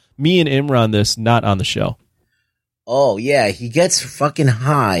told me and Imran this, not on the show. Oh yeah, he gets fucking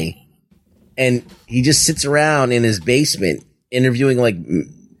high, and he just sits around in his basement interviewing like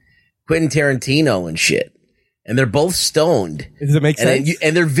Quentin Tarantino and shit. And they're both stoned. Does it make sense?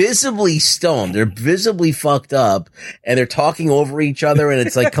 And they're visibly stoned. They're visibly fucked up. And they're talking over each other. And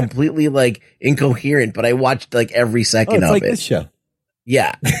it's like completely like incoherent. But I watched like every second of like it. This show.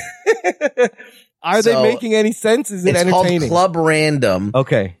 Yeah. Are they making any sense? Is it entertaining? It's called Club Random.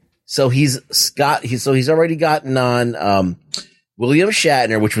 Okay. So he's already gotten on William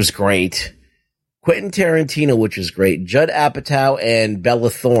Shatner, which was great. Quentin Tarantino, which was great. Judd Apatow and Bella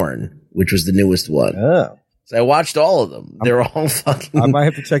Thorne, which was the newest one. Oh. So I watched all of them. They're all fucking I might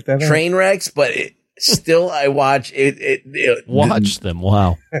have to check that out. Train wrecks, but still I watch it. Watch them.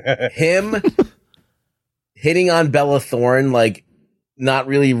 Wow. Him hitting on Bella Thorne, like not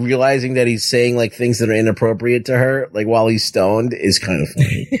really realizing that he's saying like things that are inappropriate to her, like while he's stoned, is kind of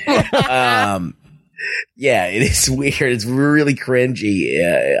funny. Yeah, it is weird. It's really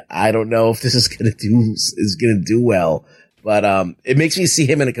cringy. I don't know if this is gonna do well, but it makes me see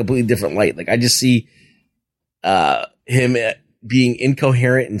him in a completely different light. Like I just see him being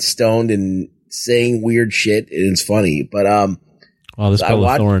incoherent and stoned and saying weird shit, and it's funny. But this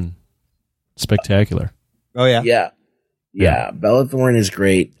Bella Thorne, spectacular. Oh yeah, yeah. Bella Thorne is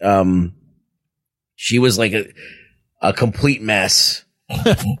great. She was like a complete mess.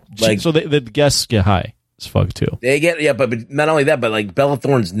 Like so, the guests get high as fuck too. They get but not only that, but like Bella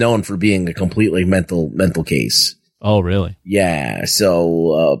Thorne's known for being a completely mental case. Oh really? Yeah.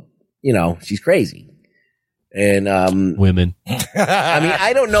 So she's crazy. And women. I mean,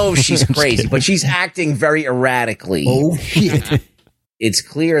 I don't know if she's crazy, but she's acting very erratically. Oh shit! It's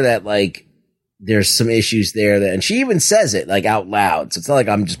clear that like there's some issues there and she even says it like out loud. So it's not like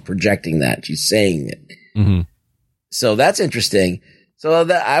I'm just projecting that; she's saying it. Mm-hmm. So that's interesting. So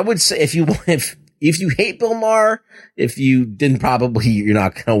that I would say if you hate Bill Maher, you're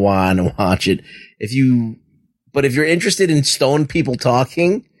not gonna want to watch it. But if you're interested in stoned people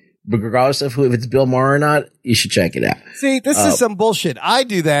talking, regardless of if it's Bill Maher or not, you should check it out. See, this is some bullshit. I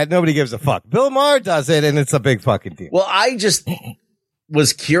do that. Nobody gives a fuck. Bill Maher does it, and it's a big fucking deal. Well, I just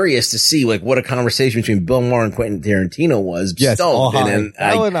was curious to see like what a conversation between Bill Maher and Quentin Tarantino was. Yes, stoned, and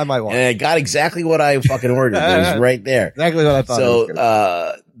I might watch. And I got exactly what I fucking ordered. It was right there. Exactly what I thought.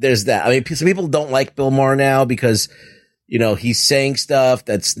 So there's that. I mean, some people don't like Bill Maher now because he's saying stuff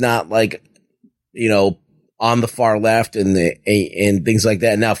that's not like on the far left and things like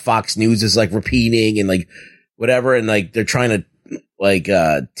that. And now Fox News is like repeating and like whatever. And like, they're trying to like,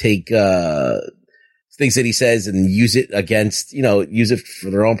 take, things that he says and use it against, use it for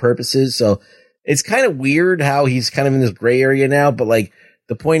their own purposes. So it's kind of weird how he's kind of in this gray area now. But like,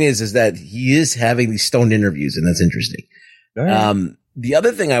 the point is that he is having these stoned interviews and that's interesting. Right. The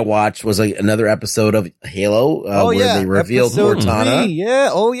other thing I watched was like another episode of Halo, where they revealed episode Cortana. 3.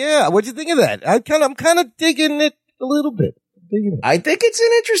 Yeah. Oh yeah. What'd you think of that? I'm kind of digging it a little bit. digging it. I think it's an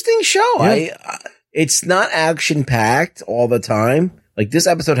interesting show. Yeah. It's not action packed all the time. Like this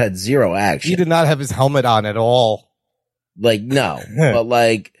episode had zero action. He did not have his helmet on at all. Like no, but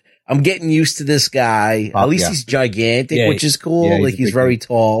like I'm getting used to this guy. At least he's gigantic, which is cool. Yeah, like he's very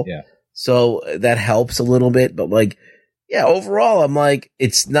tall. Yeah. So that helps a little bit. But like, yeah, overall, I'm like,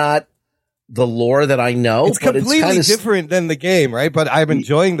 it's not the lore that I know. It's but completely it's different than the game, right? But I'm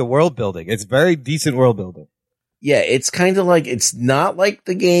enjoying the world building. It's very decent world building. Yeah, it's kind of like, it's not like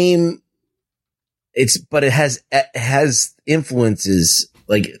the game. But it has influences.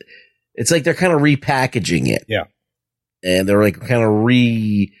 Like, it's like they're kind of repackaging it. Yeah. And they're like kind of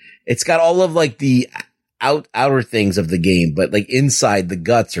it's got all of like the outer things of the game, but like inside the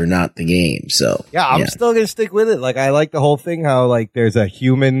guts are not the game. So yeah, I'm still going to stick with it. Like, I like the whole thing, how like there's a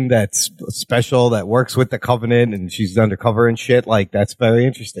human that's special that works with the Covenant and she's undercover and shit. Like, that's very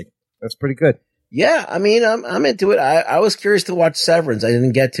interesting. That's pretty good. Yeah, I mean, I'm into it. I was curious to watch Severance. I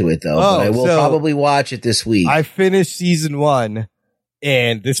didn't get to it though, but I will probably watch it this week. I finished season 1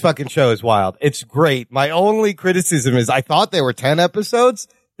 and this fucking show is wild. It's great. My only criticism is I thought there were 10 episodes.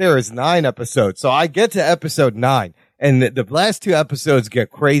 There is 9 episodes. So I get to episode 9 and the last 2 episodes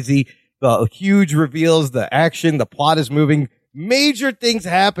get crazy. The huge reveals, the action, the plot is moving. Major things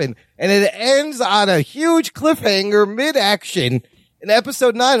happen and it ends on a huge cliffhanger mid-action. In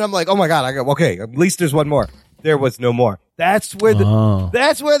episode 9, I'm like, oh my God, okay, at least there's one more. There was no more. That's where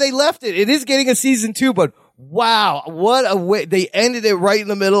that's where they left it. It is getting a season 2, but wow, what a way. They ended it right in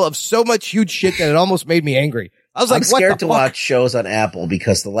the middle of so much huge shit that it almost made me angry. I was like, I'm scared to watch shows on Apple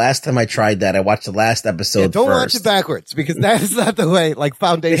because the last time I tried that, I watched the last episode don't first. watch it backwards because that is not the way, like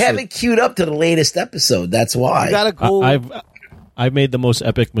Foundation. They haven't queued up to the latest episode. That's why. You gotta go. I've made the most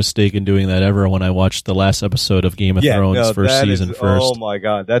epic mistake in doing that ever when I watched the last episode of Game of Thrones first season first. Oh my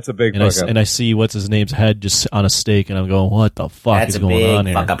God, that's a big fuck up. And I see what's his name's head just on a stake and I'm going, what the fuck is going on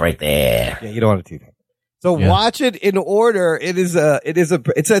here? Fuck up right there. Yeah, you don't want to do that. So watch it in order.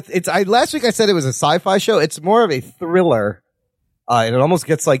 Last week I said it was a sci-fi show. It's more of a thriller. And it almost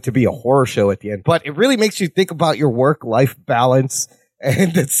gets like to be a horror show at the end, but it really makes you think about your work-life balance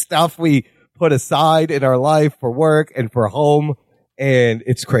and the stuff we put aside in our life for work and for home. And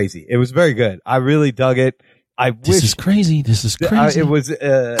it's crazy. It was very good. I really dug it. This is crazy. This is crazy. This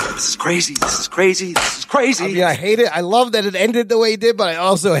is crazy. This is crazy. This is crazy. I mean, I hate it. I love that it ended the way it did, but I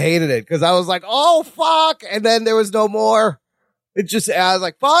also hated it because I was like, oh, fuck. And then there was no more. I was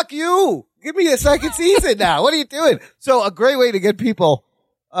like, fuck you. Give me a second season now. What are you doing? So a great way to get people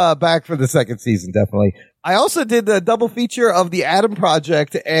back for the second season, definitely. I also did the double feature of the Adam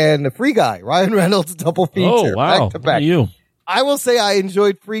Project and Free Guy. Ryan Reynolds double feature. Oh, wow. Back to back. Look at you. I will say I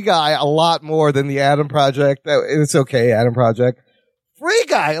enjoyed Free Guy a lot more than the Adam Project. It's okay, Adam Project. Free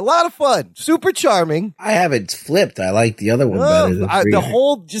Guy, a lot of fun. Super charming. I have it flipped. I like the other one better than Free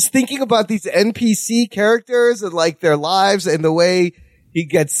Guy. Just thinking about these NPC characters and like their lives and the way he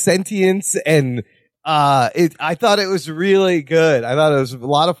gets sentience and I thought it was really good. I thought it was a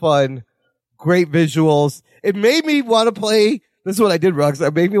lot of fun. Great visuals. It made me want to play. This is what I did, Ruggs.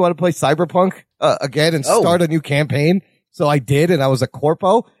 It made me want to play Cyberpunk again and start a new campaign. So I did, and I was a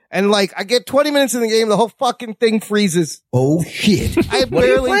corpo. And like, I get 20 minutes in the game, the whole fucking thing freezes. Oh shit! What are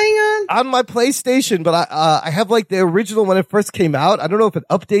you playing on my PlayStation, but I have like the original when it first came out. I don't know if it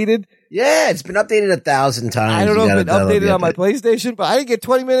updated. Yeah, it's been updated 1,000 times. I don't know if it updated on my PlayStation, but I didn't get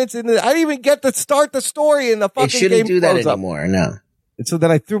 20 minutes in. I didn't even get to start the story in the fucking game. It shouldn't do that anymore. No. And so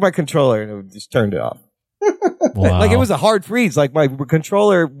then I threw my controller and it just turned it off. Wow. Like it was a hard freeze. Like my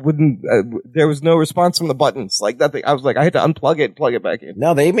controller wouldn't. There was no response from the buttons. Like nothing. I was like, I had to unplug it and plug it back in.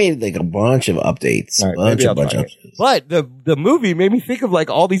 No, they made like a bunch of updates. Right, bunch of updates. But the movie made me think of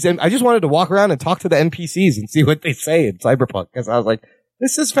like all these. I just wanted to walk around and talk to the NPCs and see what they say in Cyberpunk because I was like,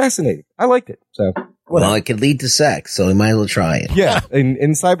 this is fascinating. I liked it. So well, it could lead to sex, so we might as well try it. Yeah,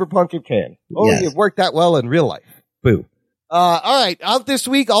 in Cyberpunk it can. Only it worked that well in real life. Boo. All right, out this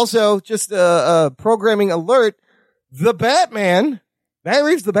week also, just a programming alert. The Batman, Matt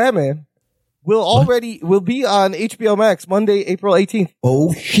Reeves' The Batman, will be on HBO Max Monday, April 18th.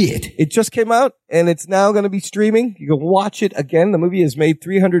 Oh shit. It just came out and it's now going to be streaming. You can watch it again. The movie has made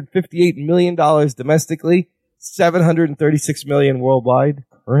 $358 million domestically, $736 million worldwide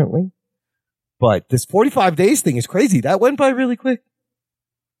currently. But this 45 days thing is crazy. That went by really quick.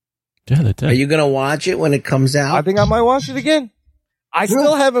 Yeah, that did. Are you going to watch it when it comes out? I think I might watch it again. I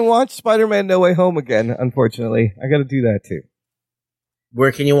still haven't watched Spider-Man No Way Home again, unfortunately. I got to do that too.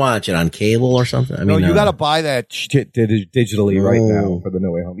 Where can you watch it? On cable or something? I mean, you got to buy that shit digitally right now for the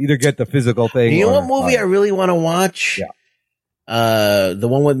No Way Home. Either get the physical thing. You know what movie I really want to watch? Yeah. The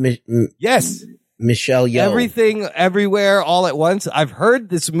one with yes, Michelle Yeoh. Everything, everywhere, all at once. I've heard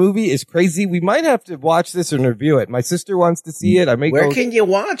this movie is crazy. We might have to watch this and review it. My sister wants to see it. Where can you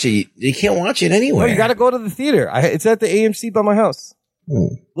watch it? You can't watch it anywhere. No, you got to go to the theater. It's at the AMC by my house.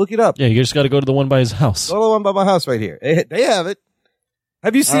 Look it up. Yeah, you just got to go to the one by his house. Go to the one by my house right here. They have it.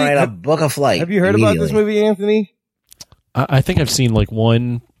 Have you seen? All right, I'll book a flight. Have you heard about this movie, Anthony? I think I've seen like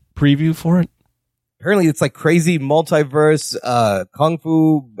one preview for it. Apparently, it's like crazy multiverse, kung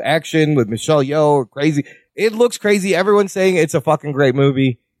fu action with Michelle Yeoh. Crazy. It looks crazy. Everyone's saying it's a fucking great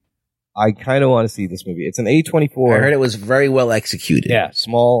movie. I kind of want to see this movie. It's an A24. I heard it was very well executed. Yeah,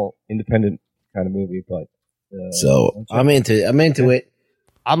 small, independent kind of movie, but so I'm into it.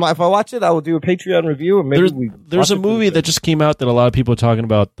 If I watch it, I will do a Patreon review, and maybe there's a movie that just came out that a lot of people are talking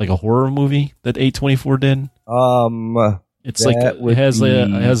about, like a horror movie that A24 did. It's like it has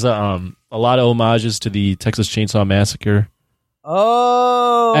a lot of homages to the Texas Chainsaw Massacre.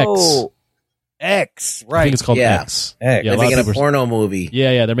 Oh, X, right? I think it's called X. Yeah, they're making a porno movie.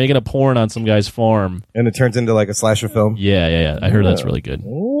 Yeah, they're making a porn on some guy's farm, and it turns into like a slasher film. Yeah. I heard that's really good.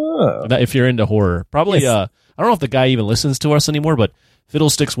 If you're into horror, probably. Yes. I don't know if the guy even listens to us anymore, but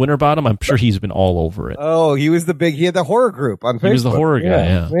Fiddlesticks Winterbottom, I'm sure he's been all over it. Oh, he had the horror group on Facebook. He was the horror guy,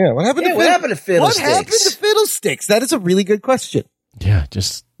 yeah. What happened to Fiddlesticks? What happened to Fiddlesticks? That is a really good question. Yeah,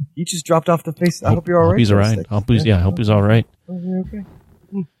 he just dropped off the face. I hope you're all right. He's all right. I hope he's all right.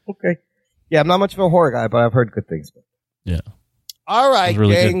 Okay. Yeah, I'm not much of a horror guy, but I've heard good things. Yeah. All right,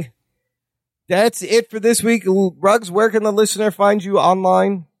 really gang. Good. That's it for this week. Ruggs, where can the listener find you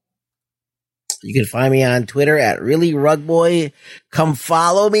online? You can find me on Twitter at ReallyRugBoy. Come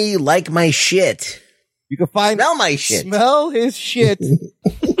follow me, like my shit. You can smell my shit. Smell his shit.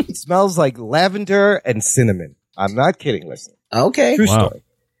 It smells like lavender and cinnamon. I'm not kidding, listen. Okay. True story.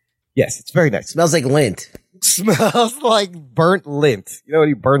 Yes, it's very nice. Smells like lint. Smells like burnt lint. You know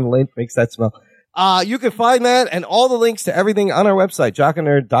what? Burnt lint makes that smell. You can find that and all the links to everything on our website,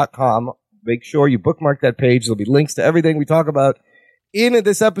 jockandnerd.com. Make sure you bookmark that page. There'll be links to everything we talk about in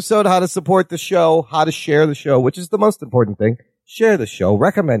this episode, how to support the show, how to share the show, which is the most important thing. Share the show.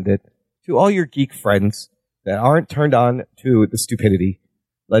 Recommend it to all your geek friends that aren't turned on to the stupidity.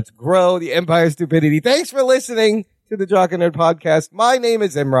 Let's grow the empire of stupidity. Thanks for listening to the Jock and Nerd podcast. My name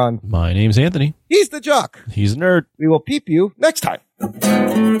is Imran. My name's Anthony. He's the Jock. He's a nerd. We will peep you next time.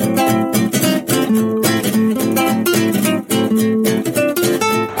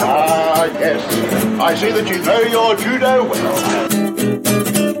 Yes. I see that you know your judo well.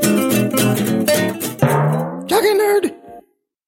 Jock and Nerd